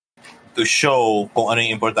show kung ano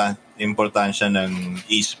yung importansya ng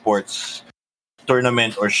esports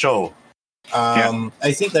tournament or show.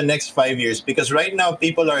 I think the next 5 years, because right now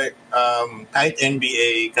people are, kahit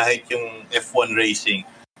NBA, kahit yung F1 racing,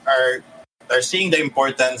 are seeing the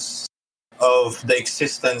importance of the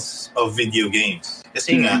existence of video games.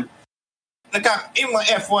 Kasi nga, yung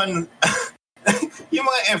mga F1 yung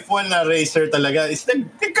mga F1 na racer talaga is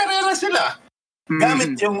nagkarera sila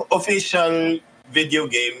gamit yung official video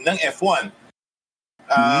game ng F1.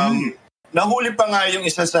 Nahuli pa nga yung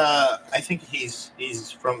isa sa, I think he's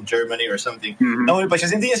from Germany or something. Nahuli pa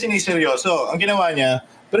siya. Hindi niya siniseryoso. Ang ginawa niya,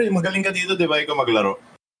 pero magaling ka dito, di ba, ikaw maglaro.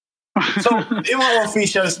 So, yung mga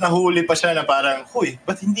officials nahuli pa siya na parang, huy,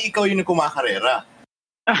 ba't hindi ikaw yung kumakarera?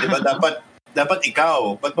 Diba? Dapat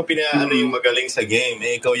ikaw. Ba't mo pinaano yung magaling sa game?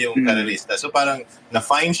 Ikaw yung karerista. So, parang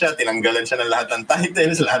na-fine siya, tinanggalan siya ng lahat ng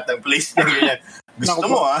titles, lahat ng place niya, ganyan. Gusto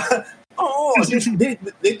mo, Oo.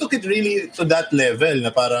 They took it really to that level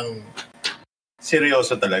na parang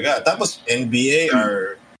seryoso talaga. Tapos, NBA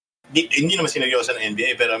hindi naman seryoso ng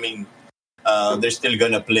NBA, pero I mean, they're still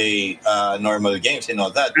gonna play normal games and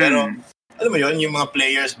all that. Pero alam mo yun, yung mga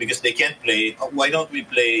players, because they can't play, why don't we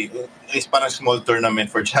play, is parang small tournament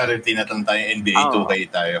for charity na lang tayo, NBA 2K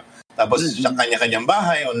tayo. Tapos sa kanya-kanyang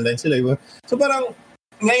bahay, online sila. So parang,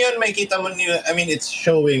 ngayon may kita mo nila, I mean, it's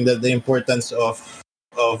showing that the importance of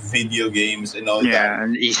video games and all that. Yeah,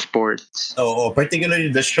 and esports. Particularly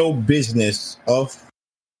the show business of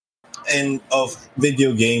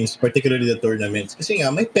video games, particularly the tournaments. Kasi nga,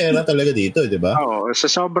 may pera talaga dito, di ba? Sa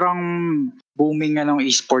sobrang booming nga ng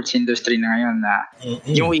esports industry na ngayon na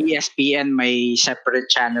yung ESPN may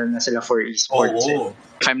separate channel na sila for esports.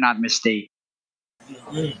 If I'm not mistaken.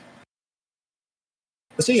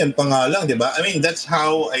 Kasi yan pa nga lang, di ba? I mean, that's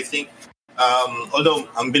how I think, although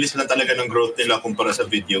ang bilis lang talaga ng growth nila kumpara sa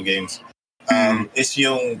video games,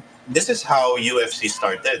 this is how UFC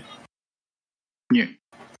started. Yeah.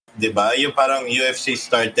 Diba? Yung parang UFC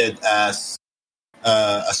started as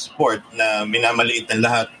a sport na minamaliit ng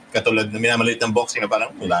lahat, katulad na minamaliit ng boxing na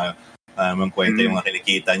parang wala mang kwenta yung mga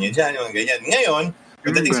kinikita nyo dyan, yung ganyan. Ngayon,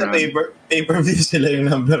 pagdating sa pay-per-view sila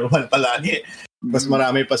yung number 1 palagi. Mas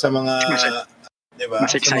marami pa sa mga, diba?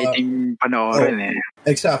 Mas exciting panoorin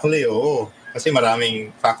Exactly, oo. Kasi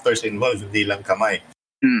maraming factors involved, hindi lang kamay.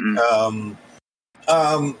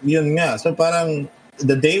 Yun nga. So parang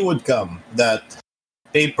the day would come that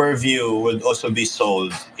pay-per-view would also be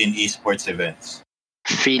sold in esports events.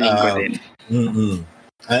 Feeling ko din.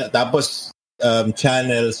 Tapos,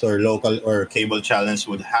 channels or local or cable channels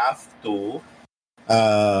would have to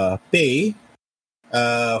pay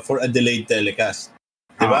for a delayed telecast.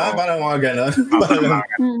 Diba? Parang mga ganon.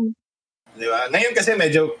 Diba? Ngayon kasi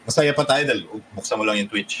medyo masaya pa tayo dahil buksan mo lang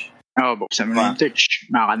yung Twitch. Buksan mo lang yung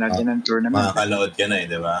Twitch. Makakanood ka ng tournament. Makakanood ka na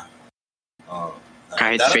diba?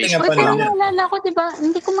 Kahit Facebook. Pero maalala ko, diba,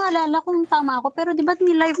 hindi ko maalala kung tama ako, pero diba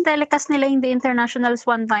ni-live telecast nila yung The Internationals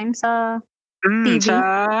one time sa TV? Sa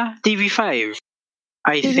TV5.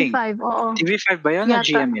 I think. TV5, oo. TV5 ba yun? O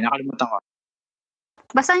GMA? Nakalimutan ko.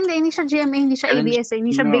 Basta hindi siya GMA, hindi siya ABS,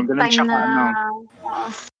 hindi siya big time na...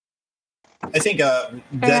 I think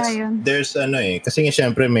there's kasi nga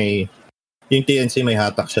syempre yung TNC may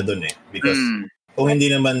hatak siya dun because kung hindi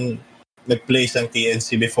naman nag-place ang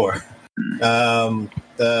TNC before,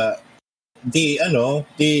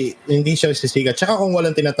 hindi siya sisikat. Tsaka kung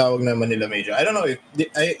walang tinatawag na Manila Major. I don't know,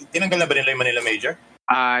 tinanggal na ba nila yung Manila Major?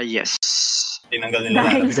 Yes. Tinanggal nila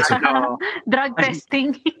na. Drug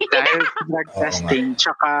testing. Dahil drug testing.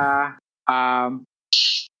 Tsaka,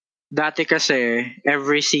 dati kasi,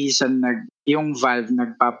 every season, yung Valve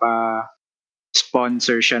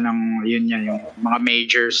nagpapa-sponsor siya ng, yung mga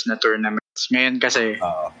majors na tournaments. Ngayon kasi,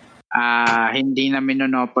 hindi na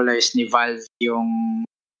minonopolize ni Valve yung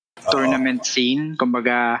tournament scene.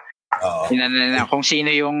 Kumbaga, kung sino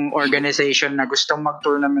yung organization na gustong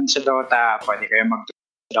mag-tournament sa Dota, pwede kayo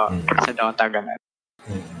mag-tournament sa Dota, ganun.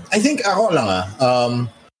 I think ako lang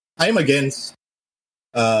I'm against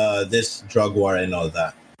this drug war and all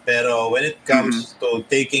that. Pero when it comes to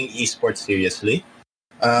taking esports seriously,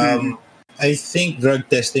 I think drug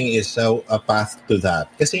testing is a path to that.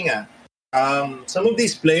 Kasi nga, some of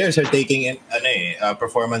these players are taking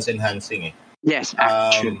performance enhancing. Yes,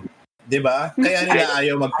 actually. Diba? Kaya nila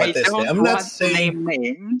ayaw magpa-test. I'm not saying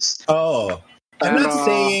names. I'm not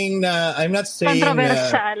saying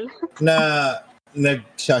na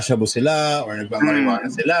nagsashabu sila or nagmamarijuana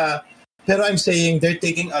sila. Pero I'm saying they're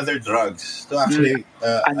taking other drugs to actually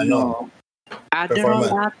Adderall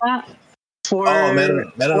ata for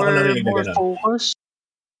meron ako narinig na ganun. Focus.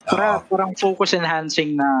 Parang focus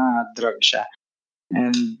enhancing na drug siya.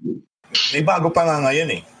 And may bago pa nga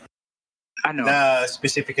ngayon na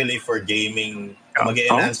specifically for gaming,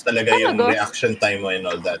 mag-enhance talaga yung reaction time mo and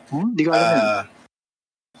all that. Di ko alam.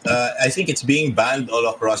 I think it's being banned all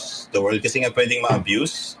across the world kasi nga pwedeng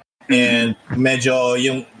ma-abuse and medyo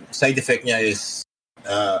yung side effect niya is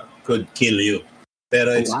could kill you.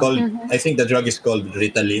 Pero it's called, I think the drug is called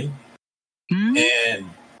Ritalin. And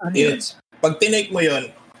it's, pag tinake mo yon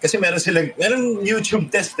kasi meron YouTube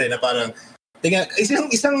test na parang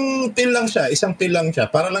isang pill lang siya,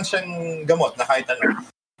 para lang siyang gamot na kahit ano.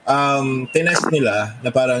 Tinest nila na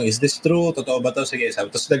parang, is this true? Totoo ba to? Sige,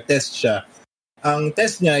 tapos nag-test siya. Ang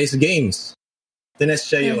test niya is games. Tinest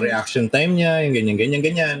siya yung reaction time niya, yung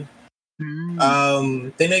ganyan.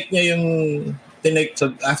 So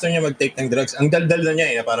after niya mag-take ng drugs, ang daldal na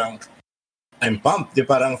niya na parang, I'm pumped.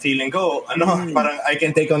 Parang feeling ko, parang I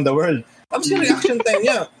can take on the world. Tapos yung reaction time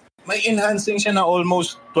niya, may enhancing siya na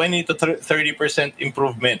almost 20 to 30%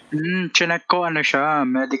 improvement. Chinek ko siya,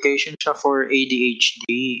 medication siya for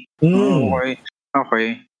ADHD.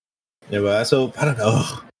 Okay. Diba? So parang,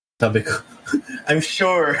 sabi ko, I'm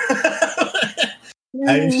sure.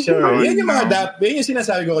 Yan yung mga yan yung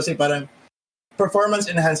sinasabi ko kasi parang,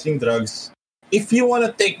 performance-enhancing drugs, if you want to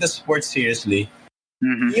take the sport seriously,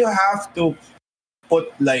 you have to put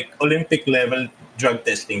like Olympic-level drug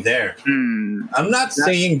testing there. I'm not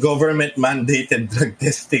saying government-mandated drug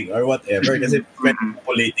testing or whatever, kasi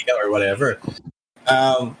politika or whatever.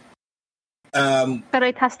 Pero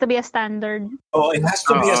it has to be a standard. Oh, it has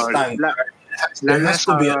to be a standard. There has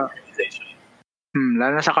to be an organization.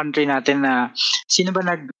 Lalo na sa country natin na sino ba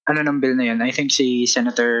ng bill na yun? I think si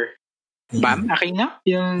Senator Bam Aquino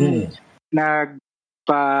yung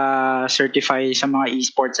nagpa-certify sa mga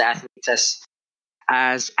esports athletes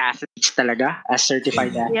as athletes talaga, as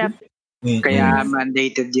certified athletes. Kaya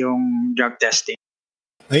mandated yung drug testing.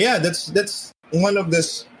 Yeah, that's one of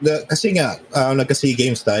kasi nga nagka-SEA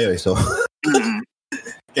Games tayo so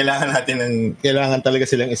kailangan talaga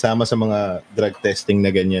silang isama sa mga drug testing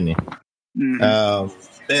na ganyan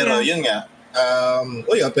pero yun nga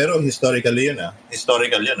pero historical yun I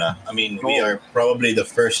mean, we are probably the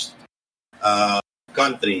first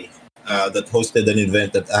country that hosted an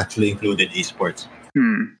event that actually included esports.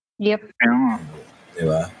 Yep.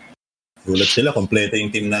 Diba? Gulat sila, kompleto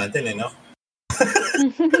yung team natin no?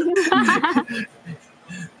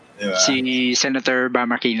 Diba? Si Senator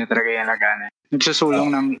Bam Aquino talaga yan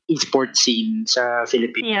nagsusulong ng esports scene sa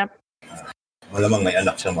Philippines. Yep. Malamang may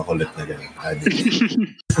anak siyang makulit na gano'n.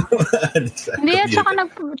 Hindi,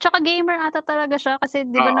 tsaka gamer ata talaga siya kasi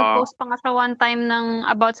di ba nag-post pa nga siya one time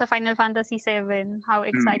about sa Final Fantasy 7, how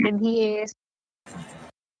excited he is.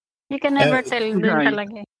 You can never tell din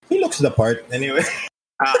talaga. He looks the part anyway.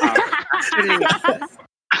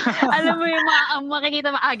 Alam mo yung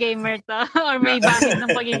makikita gamer to or may bahid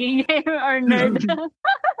ng pagiging gamer or nerd.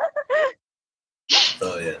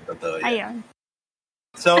 Totoo yan. Ayun.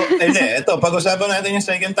 So, ito, pag-usapan natin yung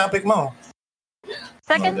second topic mo.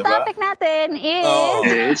 Second topic natin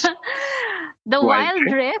is the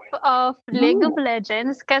Wildrift of League of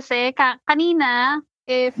Legends. Kasi kanina,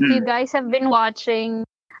 if you guys have been watching,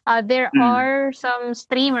 there are some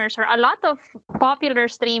streamers or a lot of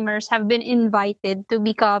popular streamers have been invited to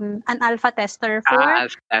become an alpha tester for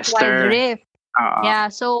Wildrift.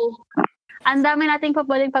 Yeah, so ang dami nating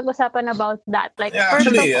pwedeng pag-usapan about that. Like,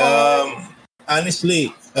 first actually, of all,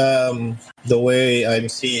 honestly, the way I'm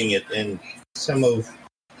seeing it, and some of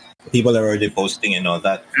people are already posting and all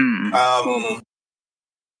that,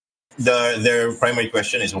 their primary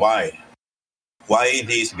question is why? Why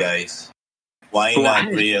these guys? Why not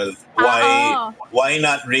real? Why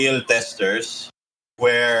not real testers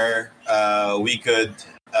where we could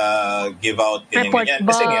give out ganyan?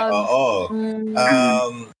 Kasi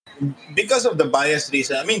because of the bias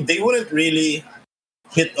reason. I mean, they wouldn't really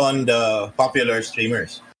hit on the popular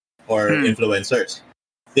streamers or influencers.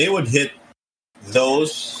 They would hit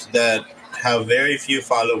those that have very few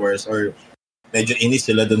followers or medyo inis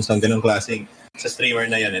sila dun sa ganung klaseng sa streamer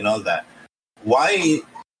na yan and all that. Why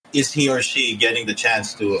is he or she getting the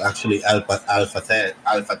chance to actually alpha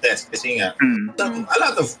test? Kasi nga, a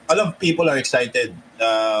lot of people are excited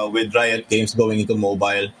with Riot Games going into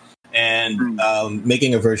mobile and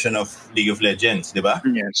making a version of League of Legends, di ba?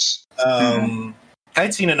 Yes.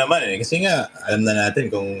 Kahit sino naman kasi nga alam na natin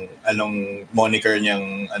kung anong moniker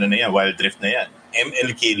niyang Wildrift na yan.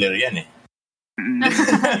 ML killer yan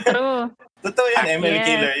True. Totoo yan, ML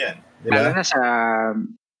killer yan. Diba? Lalo na sa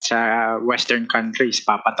Western countries,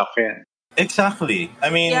 papatok yan. Exactly. I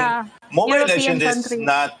mean, Mobile Legends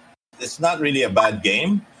it's not really a bad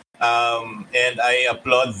game. And I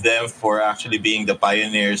applaud them for actually being the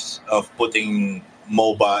pioneers of putting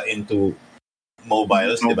MOBA into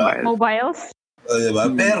mobiles, diba? Mobiles? Diba?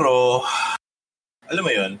 Pero, alam mo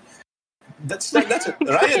yun, that's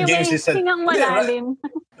Riot Games is a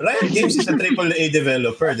Riot Games is a AAA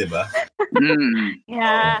developer, diba?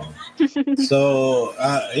 Yeah. So,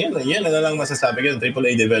 yan na lang masasabi ko,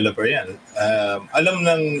 AAA developer yan. Alam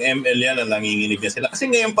ng ML yan na nanginginig na sila. Kasi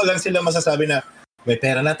ngayon pa lang sila masasabi na may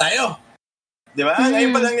pera na tayo. Diba?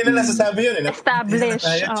 Ngayon pa lang nila nasasabi yun. Establish.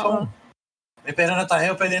 May pera na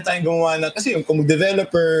tayo, pwede na tayong gumawa na. Kasi kung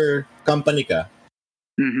developer company ka,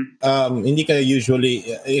 hindi ka usually,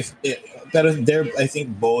 pero they're, I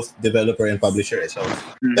think, both developer and publisher. So,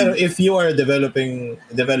 pero if you are a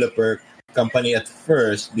developer company at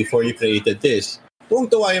first, before you created this,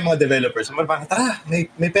 tuwang-tuwa yung mga developers, tara,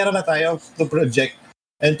 may pera na tayo to project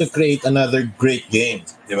and to create another great game.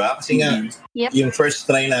 Di ba? Kasi nga, yung first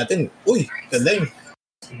try natin, ganda yung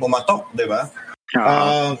bumatok, di ba?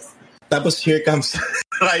 Tapos here comes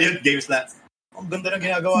Riot Games na, ang ganda na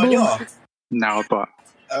ginagawa nyo. Nako po.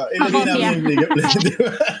 Ilagay namin yung League of Legends, di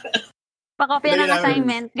ba? Pakopya ng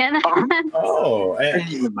assignment. Ganun.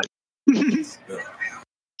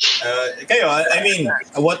 Kayo, I mean,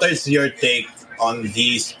 what is your take on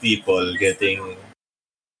these people getting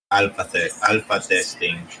alpha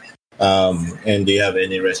testing? And do you have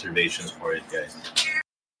any reservations for it, guys?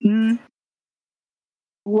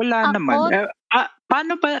 Wala naman.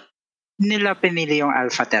 Paano ba nila pinili yung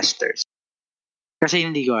alpha testers? Kasi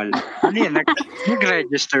hindi ko alam. Ano yun?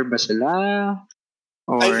 Nag-register ba sila?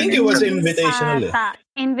 Or I think it was invitational.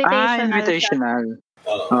 Invitational.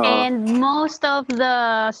 And most of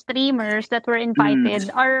the streamers that were invited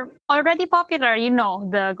are already popular. You know,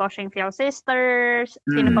 the Goshing Fiao sisters,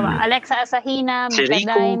 sino pa ba? Alexa Asahina, Si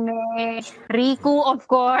Daime, Riku, of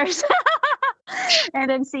course. And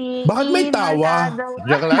then si Bakit may Ian tawa? Mercado.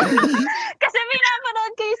 Joke lang. Kasi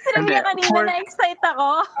pinapanood ko yung stream niya kanina, na-excite ako.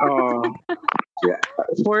 Yeah.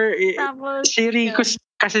 Tapos, Si Rico,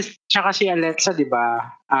 kasi tsaka si Alexa, di ba?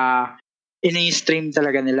 Ini-stream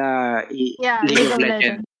talaga nila League of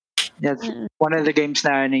Legends. That's one of the games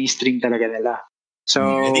na ini-stream talaga nila.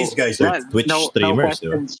 So, and these guys are Twitch streamers.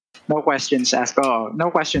 No questions asked. No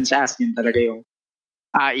questions asked. Yun talaga yung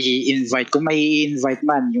i-invite. Kung may i-invite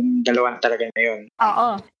man, yung dalawa talaga na yun.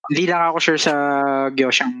 Oo. Hindi lang ako sure sa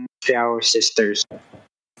Gyoshang Fiao sisters.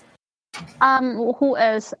 Who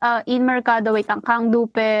else? In Mercado, wait, ang Kang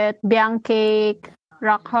Dupet, Biancake,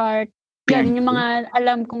 Rockheart. Yan yung mga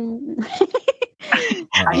alam kong...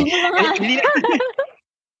 Ay, yung mga...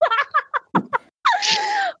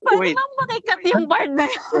 Pwede bang makikat yung part na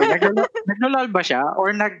yun? Nag-lol ba siya?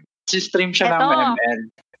 Or nag-stream siya ng ML?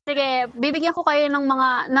 Sige, bibigyan ko kayo ng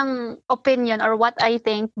opinion or what I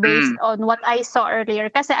think based on what I saw earlier.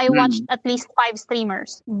 Kasi I watched at least 5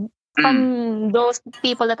 streamers from those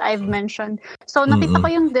people that I've mentioned. So, nakita ko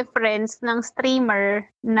yung difference ng streamer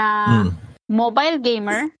na mobile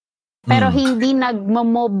gamer pero hindi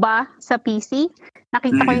nagmo-MOBA sa PC.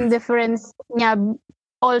 Nakita ko yung difference niya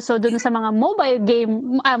also dun sa mga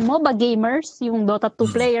MOBA gamers, yung Dota2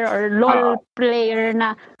 player or LoL player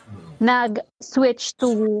na nag-switch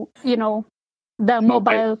to, you know, the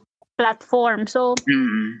mobile platform. So,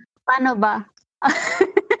 paano ba?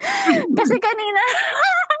 Kasi kanina,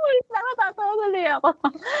 wait lang, natatawa ako.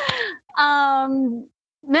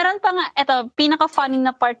 Meron pa nga, eto, pinaka-funny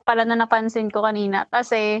na part pala na napansin ko kanina.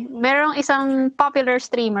 Kasi, merong isang popular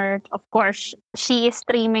streamer, of course, she is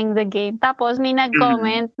streaming the game. Tapos, may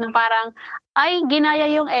nag-comment na parang, ay, ginaya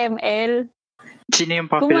yung ML. Sino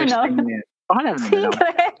yung popular streamer? Pakalaman mo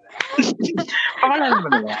na lang. Pakalaman mo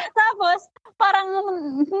na lang. Tapos, parang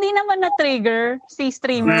hindi naman na-trigger si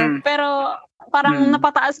streamer. Pero, parang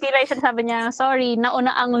napataas kilay siya. Sabi niya, sorry,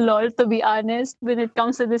 nauna ang LoL, to be honest, when it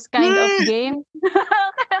comes to this kind of game.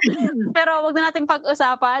 Pero, wag na nating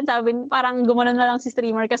pag-usapan. Sabi, parang gumanon na lang si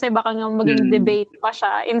streamer kasi baka nga maging debate pa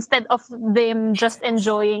siya instead of them just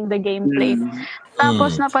enjoying the gameplay.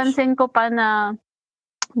 Tapos, napansin ko pa na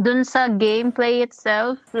dun sa gameplay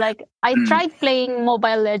itself, like, I tried playing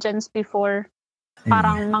Mobile Legends before.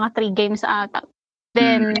 Parang mga 3 games ata.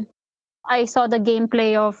 Then, I saw the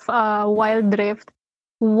gameplay of Wildrift.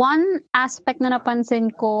 One aspect na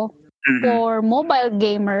napansin ko for mobile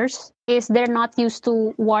gamers is they're not used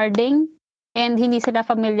to warding and hindi sila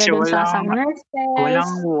familiar dun sa summoner spells.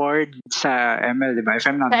 Walang ward sa ML, di ba? If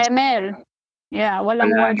I'm not sa ML. Yeah,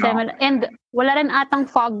 walang ward sa ML. And wala rin atang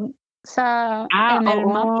fog sa ML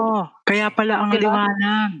map. Kaya pala ang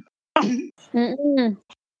liwanag.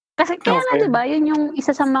 Kasi kaya nga, diba, yun yung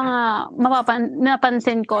isa sa mga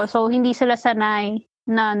napansin ko. So, hindi sila sanay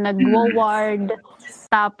na nag-ward.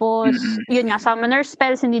 Tapos, yun nga, summoner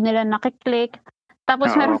spells, hindi nila nakiklik.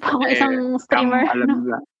 Tapos, meron pa akong isang streamer.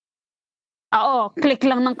 Click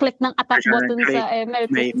lang ng attack button sa ML.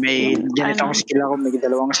 May ganitong skill ako, may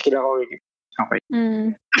dalawang skill ako. Okay.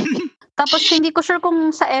 Tapos, hindi ko sure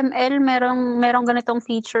kung sa ML merong ganitong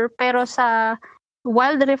feature. Pero sa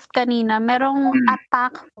Wildrift kanina, merong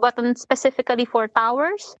attack button specifically for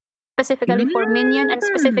towers, specifically for minion, and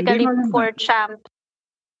specifically for champ.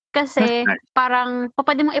 Kasi parang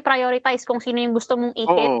pwede mong i-prioritize kung sino yung gusto mong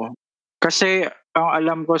i-hit. Oo. Kasi ang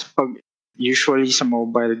alam ko pag usually sa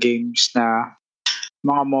mobile games na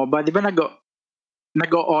mga MOBA, di ba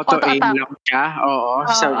nag-auto-aim lang siya? Oo.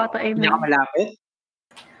 Auto-aim lang. Hindi ka malapit?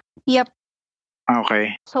 Yep.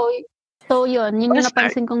 Okay. So yun yung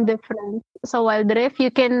napansin kong difference. So Wildrift, you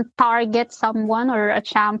can target someone or a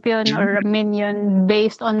champion or a minion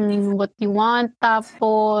based on what you want.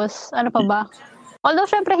 Tapos, ano pa ba? Although,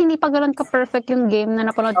 syempre, hindi pa ganun ka-perfect yung game na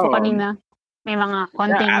napanood ko kanina. May mga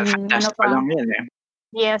konting, pa lang yan eh.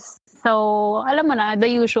 Yes. So, alam mo na, the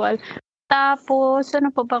usual. Tapos, ano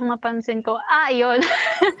pa bang napansin ko? Yun.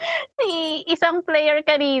 Isang player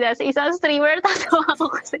kanina, isang streamer, tatawa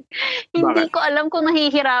ako kasi hindi ko alam kung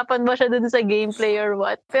nahihirapan ba siya dun sa gameplay or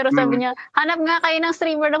what. Pero sabi niya, hanap nga kayo ng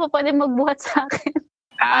streamer na po pwede magbuhat sa akin.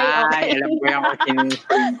 Okay. Alam ko yung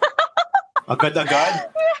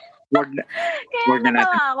Agad-agad? Wag na natin.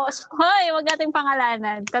 Ako. Hoy, wag nating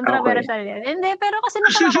pangalanan. Controversial yan. Hindi, pero kasi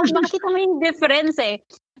makikita mo yung difference eh.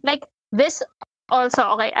 Like, this also,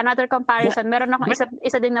 okay, another comparison. Meron akong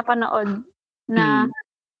isa din na panood na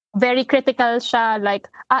very critical siya.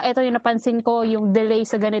 Like, ito yung napansin ko, yung delay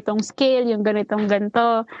sa ganitong skill, yung ganitong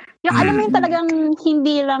ganito. Yung alam mo yung talagang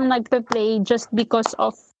hindi lang nagpe-play just because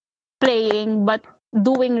of playing, but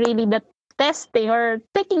doing really the testing or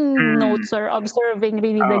taking notes or observing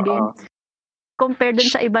really the game. Compared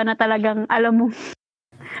dun sa iba na talagang, alam mo,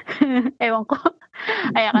 ewan ko.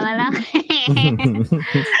 Ayoko na lang.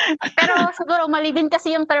 Pero siguro mali din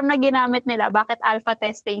kasi yung term na ginamit nila. Bakit alpha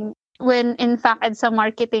testing? When in fact it's a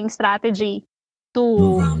marketing strategy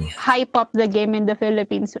to hype up the game in the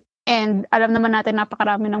Philippines. And alam naman natin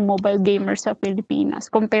napakarami ng mobile gamers sa Pilipinas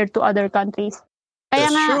compared to other countries. Kaya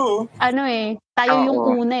That's nga, true. tayo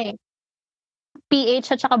yung una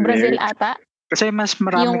PH at saka Brazil ata. Kasi mas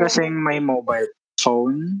marami kasing may mobile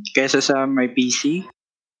phone kaysa sa may PC.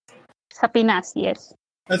 Sa Pinas, yes.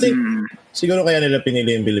 I think siguro kaya nila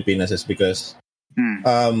pinili yung Pilipinas is because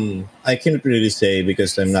I can't really say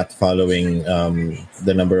because I'm not following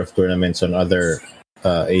the number of tournaments on other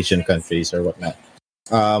Asian countries or whatnot.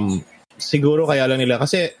 Siguro kaya lang nila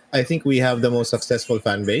kasi I think we have the most successful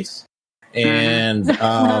fan base. And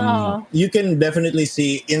you can definitely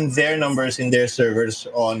see in their numbers, in their servers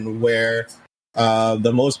on where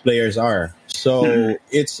the most players are. So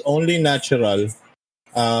it's only natural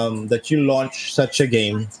that you launch such a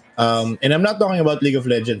game. And I'm not talking about League of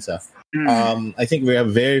Legends. I think we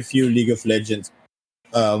have very few League of Legends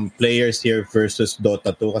players here versus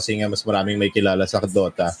Dota2 kasi nga mas maraming may kilala sa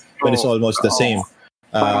Dota. But it's almost the same.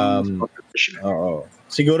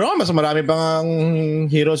 Siguro mas marami pang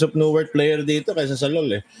Heroes of New World player dito kaysa sa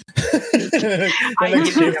LoL eh.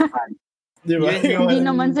 Diba? Hindi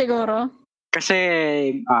naman siguro. Kasi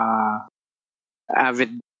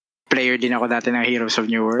avid player din ako dati ng Heroes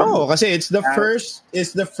of New World. Kasi it's the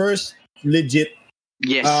first legit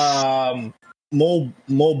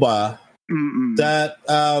MOBA that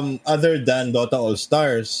other than Dota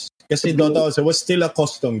All-Stars. Kasi Dota also was still a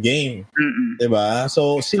custom game. Diba?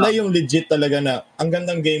 So, sila yung legit talaga na ang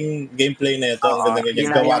gandang gameplay na ito. Ang gandang game.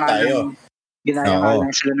 Gawa tayo. Ginaya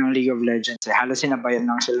lang sila ng League of Legends. Halos sinabayan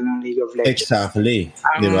lang sila ng League of Legends. Exactly.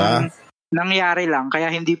 Diba? Nangyari lang, kaya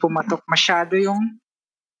hindi pumatok masyado yung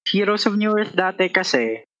Heroes of New Earth dati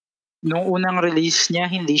kasi nung unang release niya,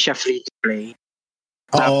 hindi siya free-to-play.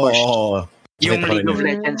 Tapos, yung League of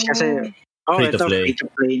Legends kasi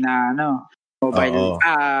free-to-play na mobile,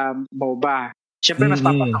 MOBA. Siyempre, mas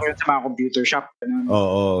papatok yun sa mga computer shop.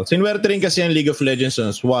 Sinwerte rin kasi ang League of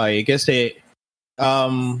Legends. Why? Kasi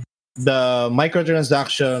the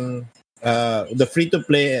microtransaction, the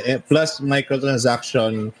free-to-play plus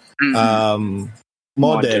microtransaction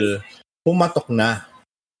model, pumatok na.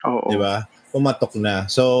 Diba? Pumatok na.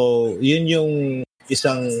 So, yun yung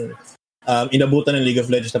isang inabutan ng League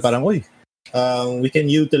of Legends na parang, we can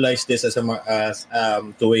utilize this as a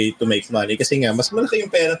way to make money kasi nga mas malaki yung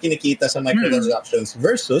pera kinikita sa microtransactions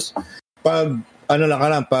versus pag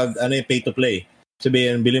yung pay to play.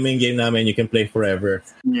 Sabihin, bili mo yung game namin, you can play forever.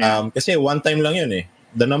 Kasi one time lang yun eh.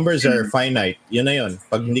 The numbers are finite. Yun na yun.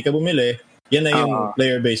 Pag hindi ka bumili, yan na yung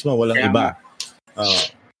player base mo, walang iba.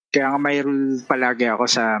 Kaya nga may rule palagi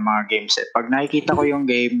ako sa mga games. Pag nakikita ko yung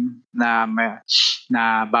game na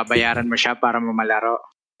babayaran mo siya para mo malaro,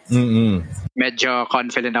 medyo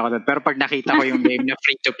confident ako doon. Pero pag nakita ko yung game na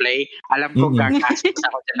free-to-play, alam ko gagastos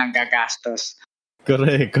ako dyan ng gagastos.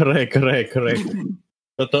 Correct.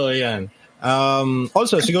 Totoo yan.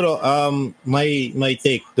 Also, siguro, my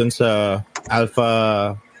take dun sa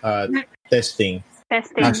alpha testing.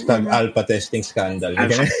 Hashtag alpha testing scandal.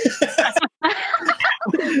 Okay?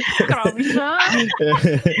 Grabe siya.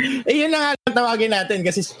 Yun na nga tawagin natin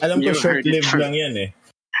kasi alam ko short-lived lang yan eh.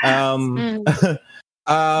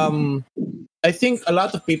 I think a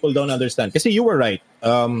lot of people don't understand kasi you were right.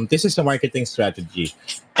 This is a marketing strategy,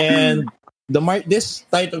 and this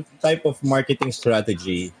type of marketing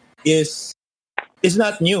strategy is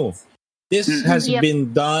not new. This has been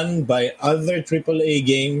done by other AAA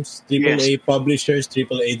games, AAA publishers,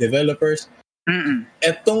 AAA developers.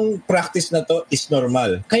 Etong practice na to is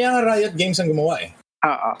normal. Kaya nga Riot Games ang gumawa eh.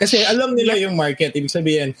 Kasi alam nila yung market, ibig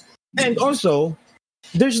sabihin. And also,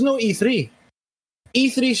 there's no E3.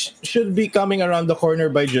 E3 should be coming around the corner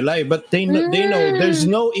by July, but they know there's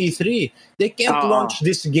no E3. They can't launch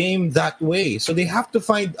this game that way, so they have to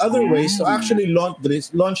find other ways to actually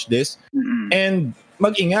launch this and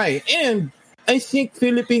mag-ingay. And I think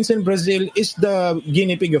Philippines and Brazil is the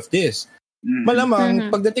guinea pig of this. Malamang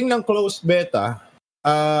pagdating ng closed beta,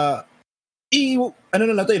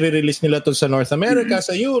 i-release nila to sa North America,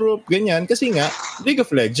 sa Europe, ganyan, kasi nga League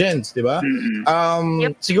of Legends, di ba?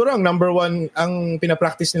 Siguro ang number one ang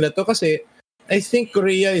pinapractice nila to kasi I think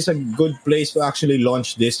Korea is a good place to actually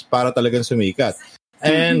launch this para talagang sumikat.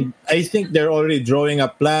 And I think they're already drawing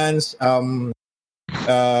up plans,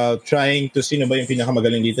 trying to sino ba yung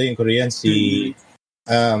pinakamagaling dito, yung Korean, si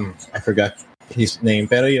I forgot his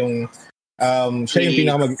name, pero yung siya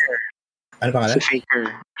yung ano pangalan? Si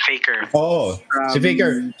Faker. Oo, si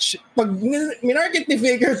Faker. Pag minarket ni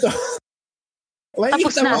Faker to,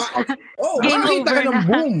 makikita ka ng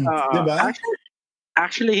boom. Diba?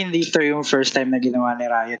 Actually, hindi ito yung first time na ginawa ni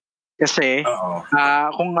Riot. Kasi,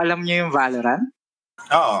 kung alam niyo yung Valorant,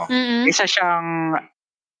 isa siyang,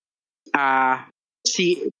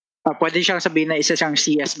 pwede siyang sabihin na isa siyang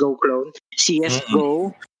CSGO clone. CSGO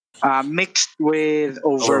mixed with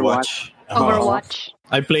Overwatch.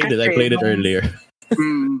 I played it earlier.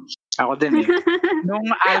 Ako din eh. Nung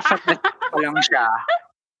alpha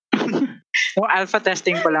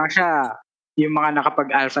testing pa lang siya, yung mga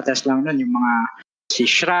nakapag-alpha test lang nun, yung mga si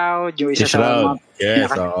Shroud, yung isa sa mga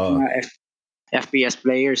FPS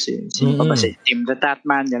players. Sino pa ba si Team the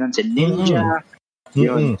Tatman, ganun, si Ninja.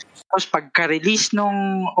 Yun. Tapos pagka-release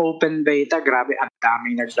nung open beta, grabe, ang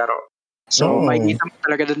daming naglaro. So, makikita mo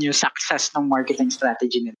talaga doon yung success ng marketing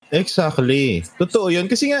strategy nila. Exactly. Totoo yun.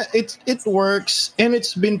 Kasi nga, it works and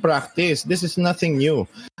it's been practiced. This is nothing new.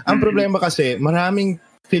 Ang problema kasi, maraming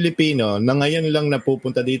Filipino na ngayon lang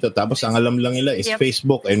napupunta dito tapos ang alam lang nila is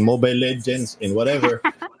Facebook and Mobile Legends and whatever.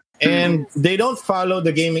 And they don't follow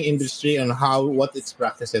the gaming industry on what its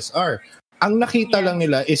practices are. Ang nakita lang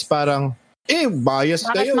nila is parang, bias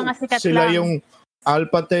kayo. Sila yung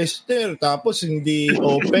alpha tester, tapos hindi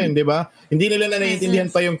open, di ba? Hindi nila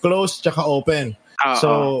naiintindihan pa yung close tsaka open.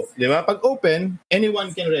 So, di ba? Pag open,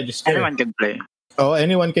 anyone can register. Anyone can play.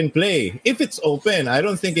 Anyone can play. If it's open, I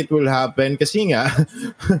don't think it will happen kasi nga,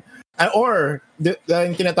 or,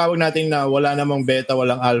 yung tinatawag natin na wala namang beta,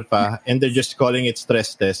 walang alpha, and they're just calling it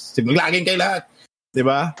stress test. Maglaging kayo lahat. Di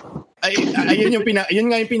ba?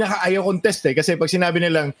 Yun nga yung pinaka-ayaw kong test eh. Kasi pag sinabi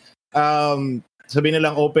nilang, sabihin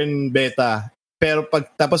nilang open beta, pero pag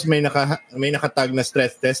tapos may nakatag na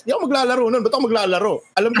stress test, hindi ako maglalaro nun. Ba't ako maglalaro?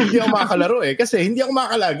 Alam ko hindi ako makakalaro eh. Kasi hindi ako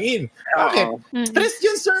makakalagin. Bakit? Stress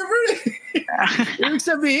yung server eh. Ibig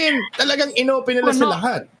sabihin, talagang inopen nila sa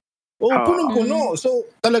lahat. Punong-puno. So,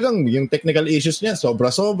 talagang yung technical issues niya,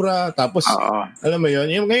 sobra-sobra. Tapos, alam mo yun,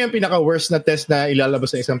 yung ngayon pinaka-worst na test na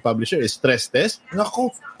ilalabas ng isang publisher is stress test. Naku,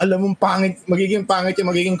 alam mo, magiging pangit yung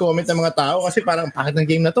magiging comment ng mga tao kasi parang pangit ng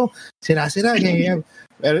game na to. Sira-sira, ganyan.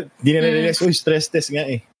 Pero di na nililis, stress test nga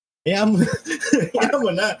eh. Kaya mo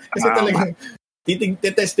na. Kasi talagang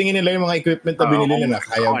testingin nila yung mga equipment na binili nila.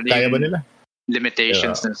 Kaya ba nila?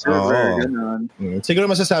 Limitations ng server, gano'n. Siguro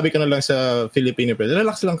masasabi ko na lang sa Filipino press,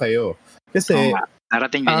 relax lang kayo. Kasi,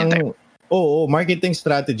 narating din yung time. Marketing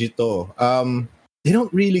strategy to. They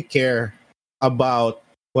don't really care about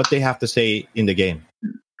what they have to say in the game.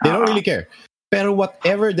 They don't really care. Pero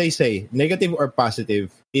whatever they say, negative or positive,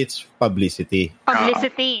 it's publicity.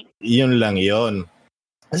 Yun lang yun.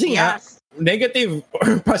 Kasi negative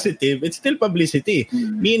or positive, it's still publicity.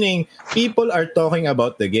 Meaning, people are talking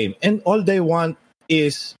about the game. And all they want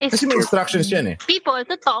is, kasi may instructions yan eh. People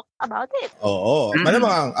to talk about it. Oo.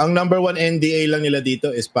 Malamang, ang number one NDA lang nila dito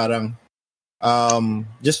is parang,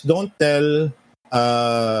 just don't tell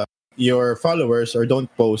your followers or don't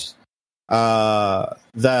post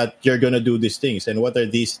that you're gonna do these things. And what are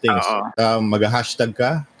these things? Mag-hashtag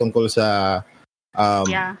ka tungkol sa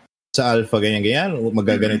sa alpha, ganyan-ganyan.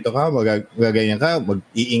 Magaganito ka, magaganyan ka,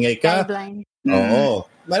 mag-iingay ka. Oo.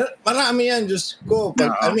 Marami yan, Diyos ko.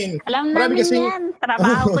 Alam namin yan.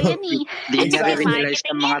 Trabaho ko yan eh. Di na-realize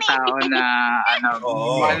ng mga tao na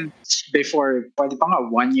months before, pwede pa nga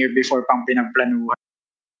 1 year before pang pinagplanuhan.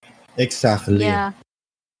 Exactly. Yeah.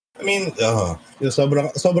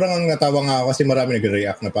 Sobrang ang natawa nga ako kasi marami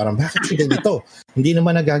nag-react na parang, bakit siya ganito? Hindi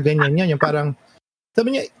naman nagaganyan yan. Yung parang,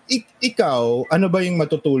 sabi niya, ikaw, ano ba yung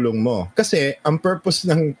matutulong mo? Kasi, ang purpose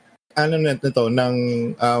ng ng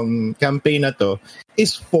campaign na to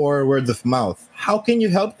is for word of mouth. How can you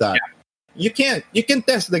help that? You can't. You can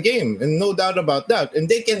test the game, and no doubt about that. And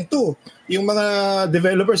they can too. Yung mga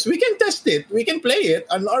developers, we can test it. We can play it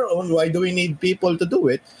on our own. Why do we need people to do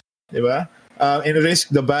it? Diba? and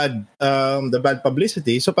risk the bad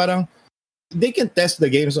publicity. So parang they can test the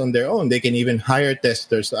games on their own. They can even hire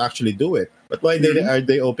testers to actually do it. But why are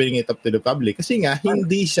they opening it up to the public? Kasi nga,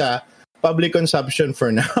 hindi siya public consumption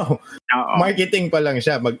for now. Marketing pa lang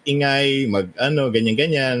siya. Mag-ingay,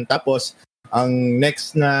 ganyan-ganyan. Tapos, ang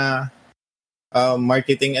next na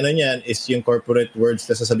marketing niyan is yung corporate words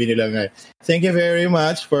na sasabihin nila nga, thank you very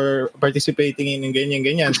much for participating in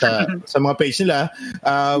ganyan-ganyan sa mga page nila.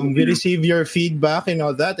 We receive your feedback and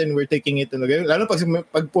all that and we're taking it. Lalo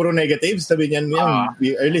pag puro negative, sabihin niyan,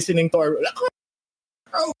 we are listening to our...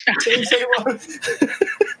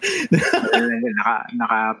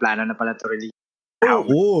 Naka-plano na pala to release.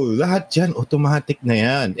 Lahat yan, automatic na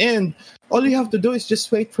yan. And all you have to do is just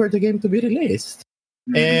wait for the game to be released.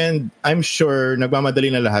 And I'm sure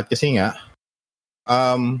nagmamadali na lahat kasi nga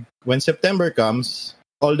when September comes,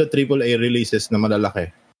 all the AAA releases na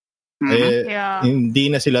malalaki hindi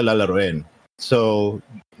na sila lalaruin. So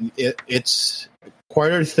it's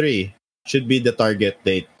Q3 should be the target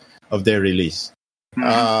date of their release.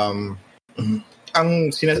 Ang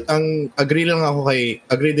agree din ako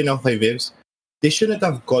kay Vivs. They shouldn't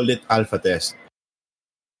have called it alpha test.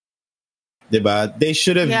 Diba? They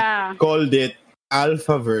should have called it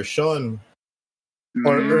alpha version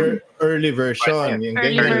or early version.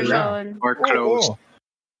 Early version. Or closed.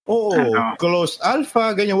 Closed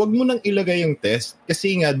alpha, ganyan. Wag mo nang ilagay yung test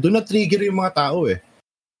kasi nga, doon na trigger yung mga tao eh.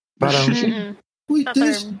 Parang, uy,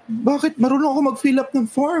 test, bakit marunong ako mag-fill up ng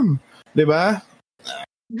form? Diba?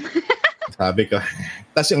 Sabi ko.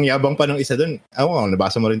 Tapos yung yabang pa ng isa doon,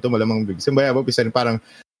 nabasa mo rin ito, malamang big. Simbayabang, parang,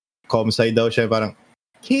 comsci daw siya, parang,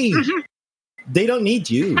 hey, they don't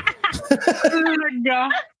need you.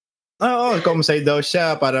 Comsci daw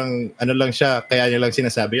siya, parang lang siya, kaya niya lang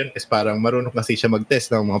sinasabi yun kasi parang marunong kasi siya mag-test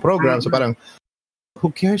ng mga program. So parang,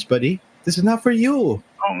 who cares, buddy? This is not for you.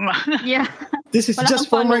 Yeah. This is just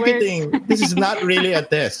for marketing. This is not really a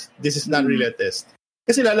test.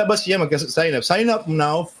 Kasi lalabas siya, mag-sign up. Sign up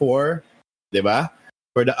now for, di ba?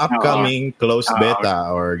 For the upcoming closed beta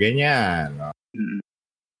or ganyan.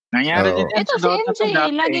 Nangyari din ito si MC,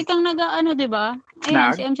 lagi kang di ba?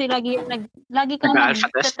 Ayun, si MC, lagi kang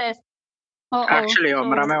nag-test. Actually,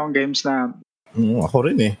 marami akong games na...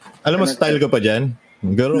 ako rin eh. Alam mo, style ko pa dyan.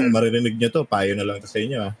 Garo, marinig nyo to. Payo na lang to sa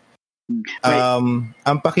inyo.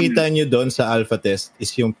 Ang pakita nyo doon sa alpha test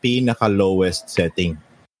is yung pinaka-lowest setting.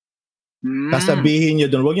 Sasabihin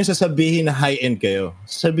nyo doon, huwag nyo sasabihin na high-end kayo.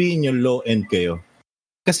 Sasabihin nyo low-end kayo.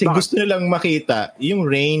 Kasi gusto nilang makita yung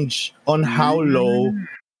range on how low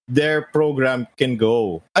their program can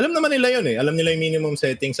go. Alam naman nila yun eh. Alam nila yung minimum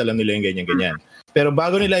settings, alam nila yung ganyan-ganyan. Pero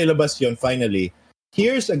bago nila ilabas yun, finally,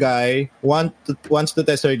 here's a guy wants to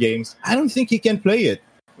test our games. I don't think he can play it.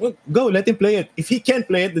 Well, go, let him play it. If he can't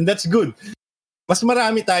play it, then that's good. Mas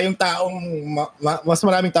maraming taong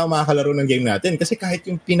makakalaro ng game natin. Kasi kahit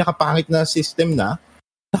yung pinakapangit na system na,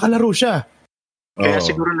 nakalaro siya. Kaya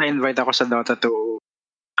siguro na-invite ako sa Dota2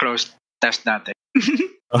 closed test natin.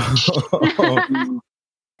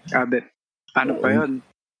 Sabi, paano pa yun?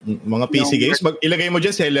 Mga PC games, ilagay mo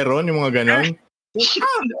dyan Celeron, yung mga ganon.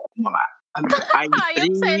 Mga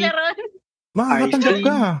yung Celeron. Makakatanggap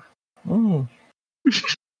ka.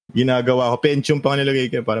 Ginagawa ko. Pentium pa nga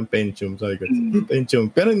nilagay ko. Parang Pentium. Sabi ko,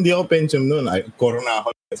 Pentium. Pero hindi ako Pentium noon. Core na ako.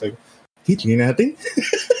 Sabi ko, tingin natin.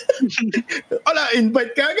 Wala,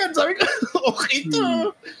 invite ka agad. Sabi ko, okay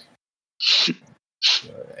to.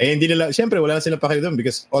 Hindi nila, siyempre wala na silang pakita doon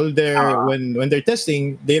because all their when they're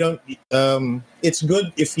testing, they don't it's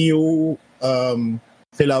good if you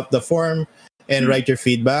fill out the form and write your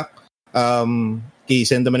feedback.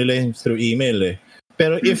 I-send naman nila through email eh.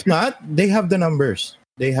 Pero if not, they have the numbers.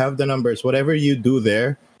 Whatever you do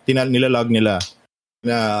there, nilalog nila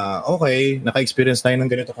na okay, naka-experience tayo ng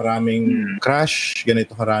ganito karaming crash,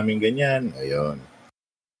 ganito karaming ganyan. Ayun.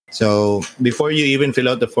 So, before you even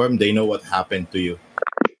fill out the form, they know what happened to you.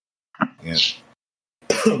 Yeah.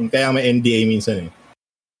 Kaya may NDA minsan eh.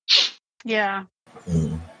 Yeah.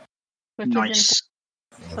 Nice.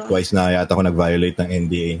 Twice na yata ako nag-violate ng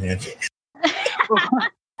NDA na yan.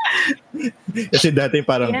 Kasi dati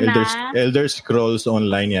parang Elder Scrolls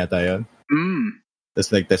Online yata yun.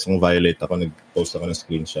 Tapos nag-test kong violate ako, nag-post ako ng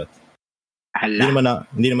screenshot.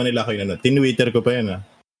 Hindi naman nila ako yun. Tin-Twitter ko pa yan ah.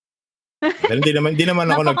 Pero hindi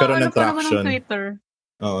naman ako nagkaroon ng traction.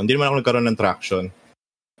 Hindi naman ako nagkaroon ng traction.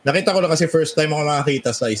 Nakita ko lang kasi first time ako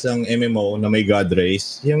nakakita sa isang MMO na may God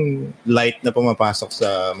Race, yung light na pumapasok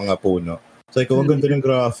sa mga puno. So, ang ganda ng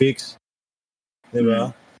graphics.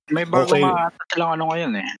 Diba? May bago mga lang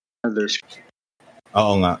ngayon eh.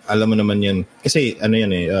 Oo nga. Alam mo naman yan. Kasi ano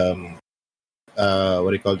yan eh,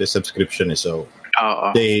 what do you call this, subscription eh. So,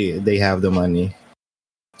 they have the money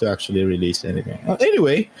to actually release anything.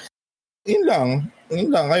 Anyway, yun lang.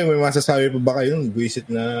 Kayo, may masasabi pa ba kayo? Visit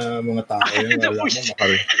na mga tao yun. Wala mo,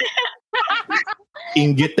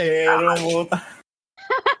 Inggitero mo.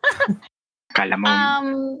 Kala mo.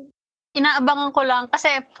 Inaabangan ko lang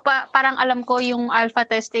kasi parang alam ko yung alpha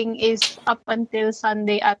testing is up until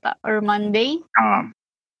Sunday ata or Monday.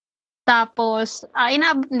 Tapos,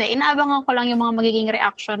 inaabangan ko lang yung mga magiging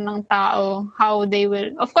reaction ng tao, how they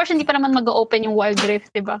will. Of course, hindi pa naman mag-open yung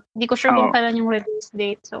Wildrift, diba? Hindi ko sure kung kailan yung release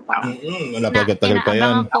date. So, parang, wala pa tagal pa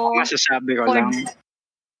yan. Ako masasabi ko lang,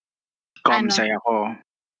 comsay ako.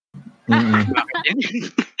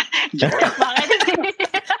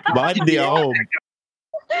 Bakit di ako?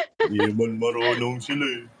 Hindi man marunong sila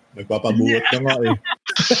eh. Nagpapabuhat na nga eh.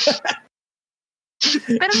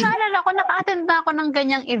 Pero naalala ko, naka-attend na ako ng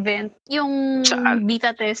ganyang event. Yung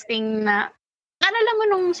beta testing na, naalala mo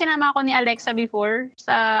nung sinama ako ni Alexa before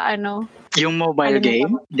sa yung mobile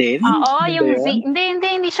game din? Oo, yung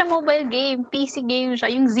hindi siya mobile game. PC game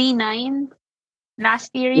siya. Yung Z9.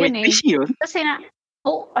 Last year yun. Wait, PC yun? Kasi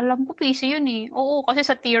alam ko PC yun eh. Oo, kasi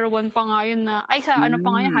sa tier 1 pa nga yun pa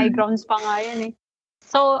nga yun, high grounds pa nga yun eh.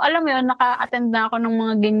 So, alam mo yun, naka-attend na ako ng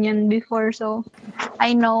mga ganyan before. So,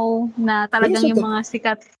 I know na talagang yung mga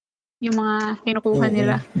sikat, yung mga kinukuha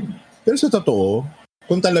nila. Pero sa totoo,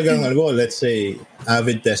 kung talagang, let's say,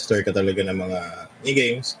 avid tester ka talaga ng mga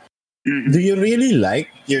e-games, do you really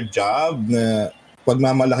like your job na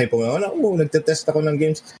pagmamalaki po nagtetest ako ng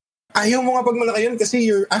games? Ayaw mo nga pagmalaki yun kasi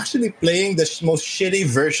you're actually playing the most shitty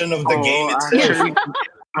version of the game itself.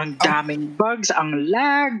 Ang daming bugs, ang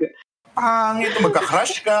lag. Pangit,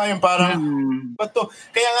 magka-crush ka, yung parang, bato.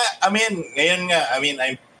 Kaya nga, ngayon nga,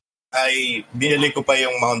 I binili ko pa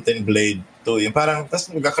yung Mountain Blade 2. Yung parang,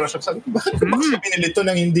 tas magka-crush ako. Sabi ko, bakit ko kasi binili to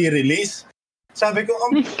nang hindi release? Sabi ko,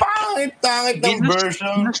 ang pangit-tangit ng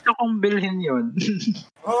version. Gusto kong bilhin yun.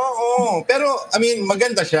 Oo. Pero,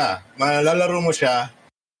 maganda siya. Malalaro mo siya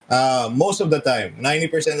most of the time.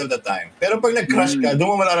 90% of the time. Pero pag nag-crush ka,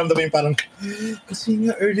 doon mo malaramdaman yung parang, kasi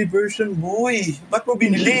nga early version, boy. Ba't mo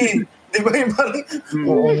binili? Di ba yung parang,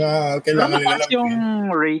 oo nga, kailangan nila lang. Yung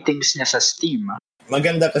ratings niya sa Steam.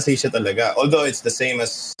 Maganda kasi siya talaga. Although it's the same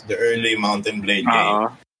as the early Mountain Blade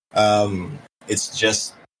game. It's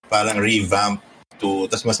just parang revamp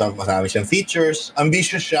tas marami siyang features.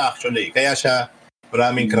 Ambitious siya actually. Kaya siya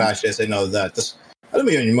maraming crashes and all that. Tas, alam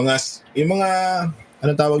mo yun, yung mga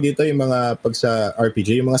anong tawag dito, yung mga pag sa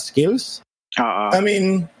RPG, yung mga skills.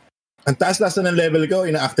 Ang taas-taas na ng level ko,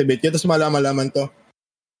 ina-activate ko, tapos malaman to.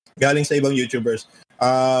 Galing sa ibang YouTubers.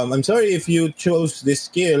 I'm sorry if you chose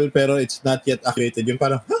this skill, pero it's not yet activated. Yung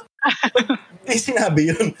parang,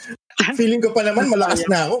 sinabi yun. Feeling ko pa naman, malakas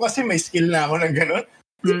na ako kasi may skill na ako ng gano'n.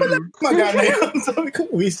 Di pala magana yun. Sabi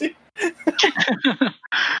ko, wisi.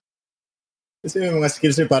 Kasi may mga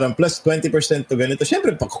skills yung parang plus 20% to ganito.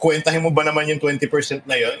 Siyempre, pagkukwentahin mo ba naman yung 20%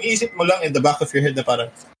 na yun, iisip mo lang in the back of your head na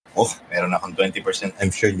parang, meron akong 20%,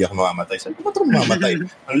 I'm sure hindi ako mamamatay. Sabi ko, ba't ako mamamatay?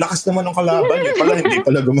 Ang lakas naman ng kalaban. Hindi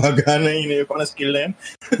pala gumagana yung na skill na yun.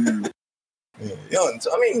 Yun.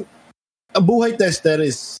 So, a buhay tester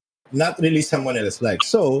is not really someone else like.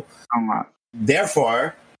 So,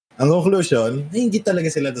 therefore, ang conclusion, hindi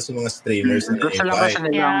talaga sila doon sa mga streamers na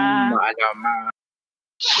invite.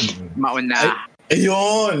 Mauna.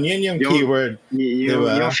 Ayun, yun yung keyword.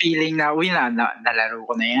 Yung feeling na, nalaro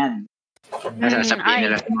ko na yan. Nasasabihin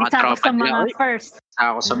nila sa mga tropa nila.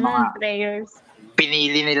 Ako sa mga players.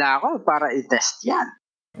 Pinili nila ako para i-test yan.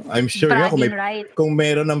 I'm sure nga kung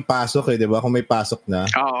meron ng pasok di ba? Kung may pasok na.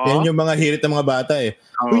 Yan yung mga hirit ng mga bata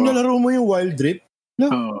Uy, nalaro mo yung Wildrift?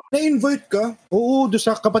 Na-invite ka? Oo, doon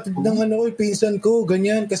sa kapatid ng pinsan ko,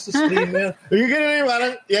 ganyan, kasi streamer. Ganyan yung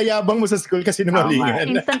parang yayabang mo sa school kasi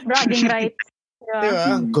numalingan. Instant bragging rights.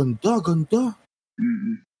 Diba? Ganda.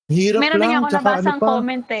 Hirap meron lang. Meron ako nabasang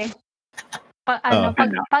comment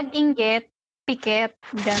Pag-inggit, pikit.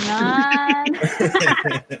 Ganon.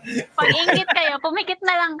 Pag-inggit kayo, pumikit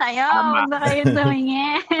na lang kayo. Huwag na kayo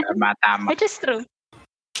tumingin. Tama. Which is true.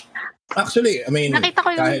 Actually, nakita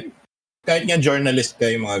ko kahit nga journalist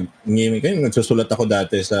kayo, mga gaming kayo, nagsusulat ako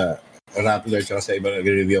dati sa Rappler tsaka sa iba,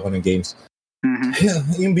 nag-review ako ng games.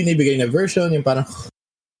 Yung binibigay na version, yung parang,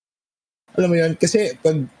 alam mo yun, kasi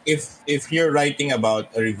if you're writing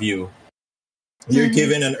about a review, you're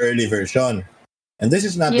given an early version. And this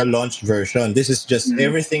is not the launch version. This is just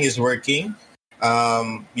everything is working.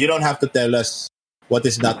 You don't have to tell us what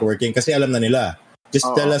is not working kasi alam na nila. Just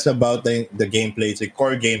tell us about the gameplay, the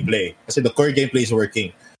core gameplay. Kasi the core gameplay is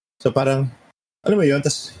working. So parang, alam mo yun,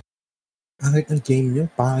 tas pangit ang game nyo,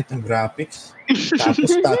 pangit ang graphics. Tapos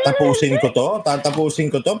tatapusin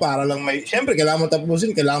ko to para lang may, syempre kailangan mo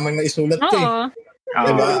tapusin, kailangan may isulat ko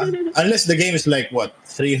diba? Unless the game is like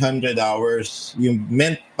 300 hours, yung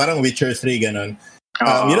meant parang Witcher 3 ganon.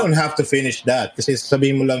 You don't have to finish that kasi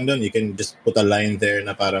sabihin mo lang doon, you can just put a line there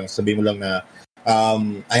na parang sabihin mo lang na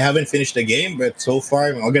I haven't finished the game but so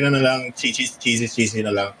far ganun na lang, cheesy na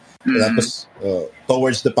lang. Tapos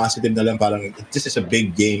towards the positive na lang, parang this is a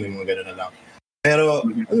big game, yung mga gano'n na lang. Pero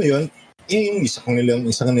ano yun, yung isa kong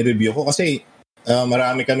nireview ko kasi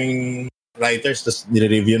marami kaming writers, tapos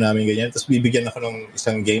nire-review namin ganyan, tapos bibigyan ako ng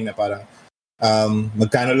isang game na parang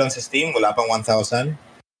magkano lang sa Steam, wala pang 1,000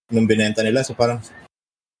 nung binenta nila, so parang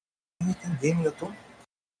pangit ang game na to.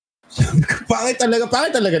 pangit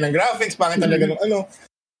talaga ng graphics, pangit talaga ng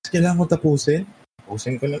kailangan ko tapusin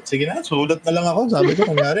ko na, sige na, sulat na lang ako. Sabi ko,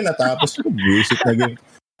 kunyari, natapos ko. Visit na game.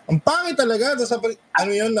 Ang pangit talaga. Tapos,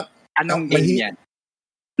 ano yun? Anong game yan?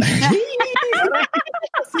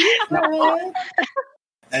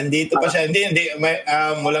 Nandito pa siya. Hindi.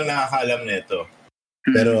 Walang nakakaalam nito.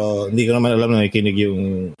 Pero, hindi ko naman alam na ikinig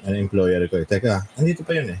yung employer ko. Teka, nandito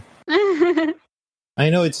pa yun eh. I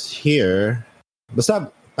know it's here. Basta,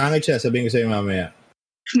 pangit siya. Sabihin ko sa'yo mamaya.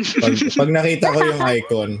 Pag nakita ko yung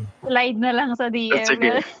icon, slide na lang sa DM.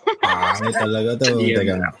 Pangit talaga to.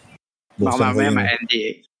 Teka. Baka mamaya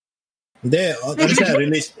ma-NDA. Hindi, siya,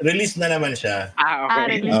 release na naman siya.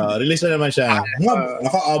 Okay. Release na naman siya.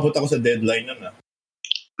 Nakaabot ako sa deadline nun.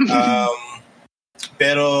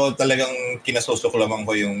 Pero talagang kinasusuklaman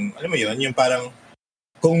ko yung, alam mo yun, yung parang,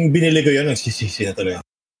 kung binili ko yun, nagsisisi na talaga.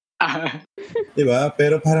 Diba?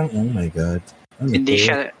 Pero parang, oh my God. Hindi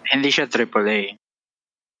siya AAA.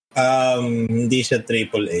 Hindi siya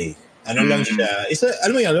AAA. Ano lang siya.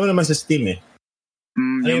 Alam mo naman sa Steam eh.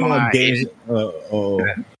 Ano yung mga games?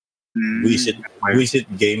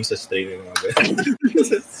 Visit games sa Steam.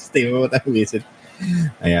 Sa Steam mo tayo visit.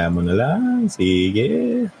 Ayaw mo na lang.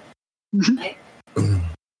 Sige.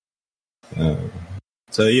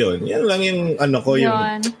 So yun. Yan lang yung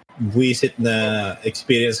yung visit na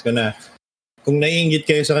experience ko na kung naiinggit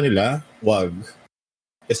kayo sa kanila, wag.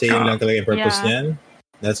 Kasi yun lang talaga yung purpose niyan.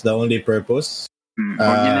 That's the only purpose. Huwag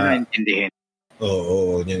niya na naintindihin.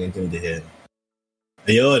 Oo, huwag niya naintindihin.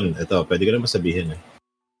 Ayun, ito, pwede ko na masabihin eh.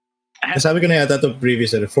 Nasabi ko na yata ito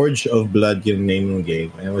previous, Forge of Blood yung name ng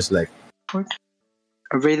game. I was like...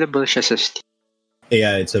 Available siya sa Steam.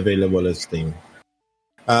 Yeah, it's available on Steam.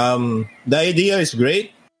 The idea is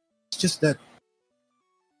great. It's just that...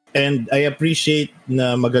 And I appreciate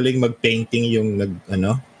na magaling mag-painting yung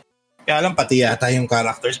Kaya lang, pati yata yung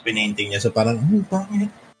characters, pinainting niya. So parang, pangit.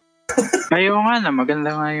 Ayaw nga na, maganda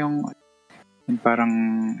nga yung parang...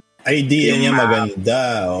 Idea niya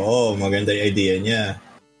maganda. Oo, maganda yung idea niya.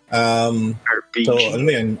 RPG. So, alam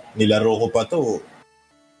mo yun, nilaro ko pa to.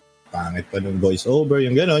 Pangit pa nung voice over,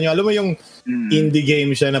 yung gano'n. Alam mo yung indie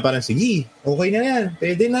game siya na parang, sige, okay na yan,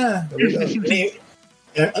 pwede na.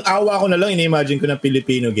 Ang awa ko na lang, ini-imagine ko na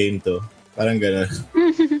Filipino game to. Parang gano'n.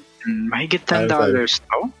 Mahigit $10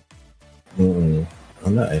 to?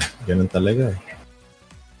 Wala eh. Ganun talaga eh.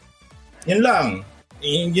 Yan lang.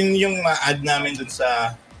 Yun yung ma-add namin dun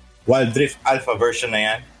sa Wildrift alpha version na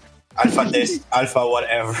yan. Alpha test, alpha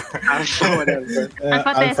whatever. Alpha whatever.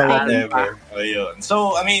 Alpha whatever. O yun.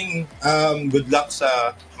 So, I mean, good luck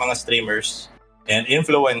sa mga streamers and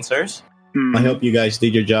influencers. I hope you guys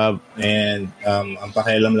did your job and ang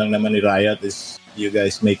pakialam lang naman ni Riot is you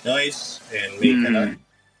guys make noise and make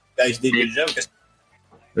guys did your job kasi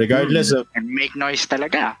regardless of... And make noise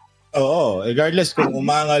talaga. Oo. Regardless kung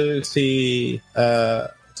umangal si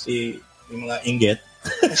yung mga inggit.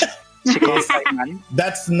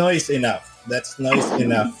 That's noise enough. That's noise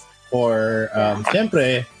enough for...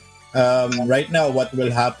 Siyempre, right now, what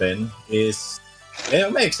will happen is...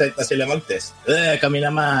 may excite na sila mag-test. Kami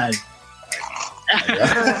naman.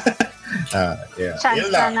 Yeah.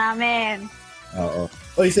 Chance na namin. Oo.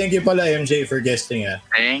 Oy, thank you pala, MJ, for guesting.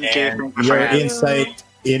 Thank you. Your insight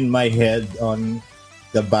in my head on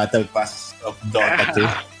the Battlepass of Dota2.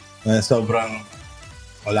 Sobrang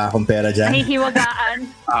wala akong pera dyan. Nahihiwagaan.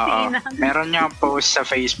 Meron niya post sa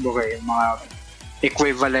Facebook yung mga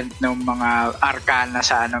equivalent ng mga Arcana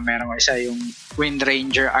sa meron isa yung Wind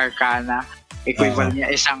Ranger Arcana. Equivalent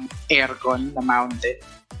niya isang aircon na mounted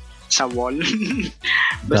sa wall.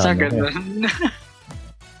 Basta ganun.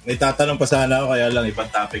 May tatanong pa sana ako, kaya lang ibang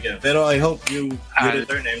topic yan. Pero I hope you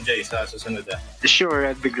return, MJ, sa susunod. Sure,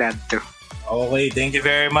 I'd be glad to. Okay, thank you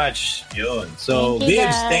very much. Yun. So,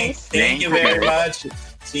 Bibs, thank you very much.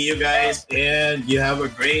 See you guys, and you have a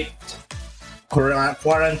great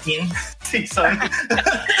quarantine season.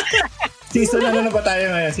 Season ano na ba tayo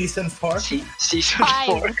ngayon? Season 4? Season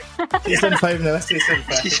 4. Season 5 na ba? Season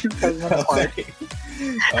 5. Season 5 na ba? Okay.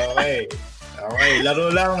 Laro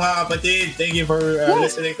lang mga kapatid. Thank you for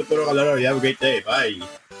listening to Puro Kalaro. You have a great day. Bye.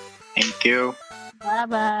 Thank you.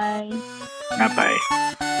 Bye-bye.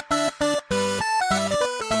 Bye-bye.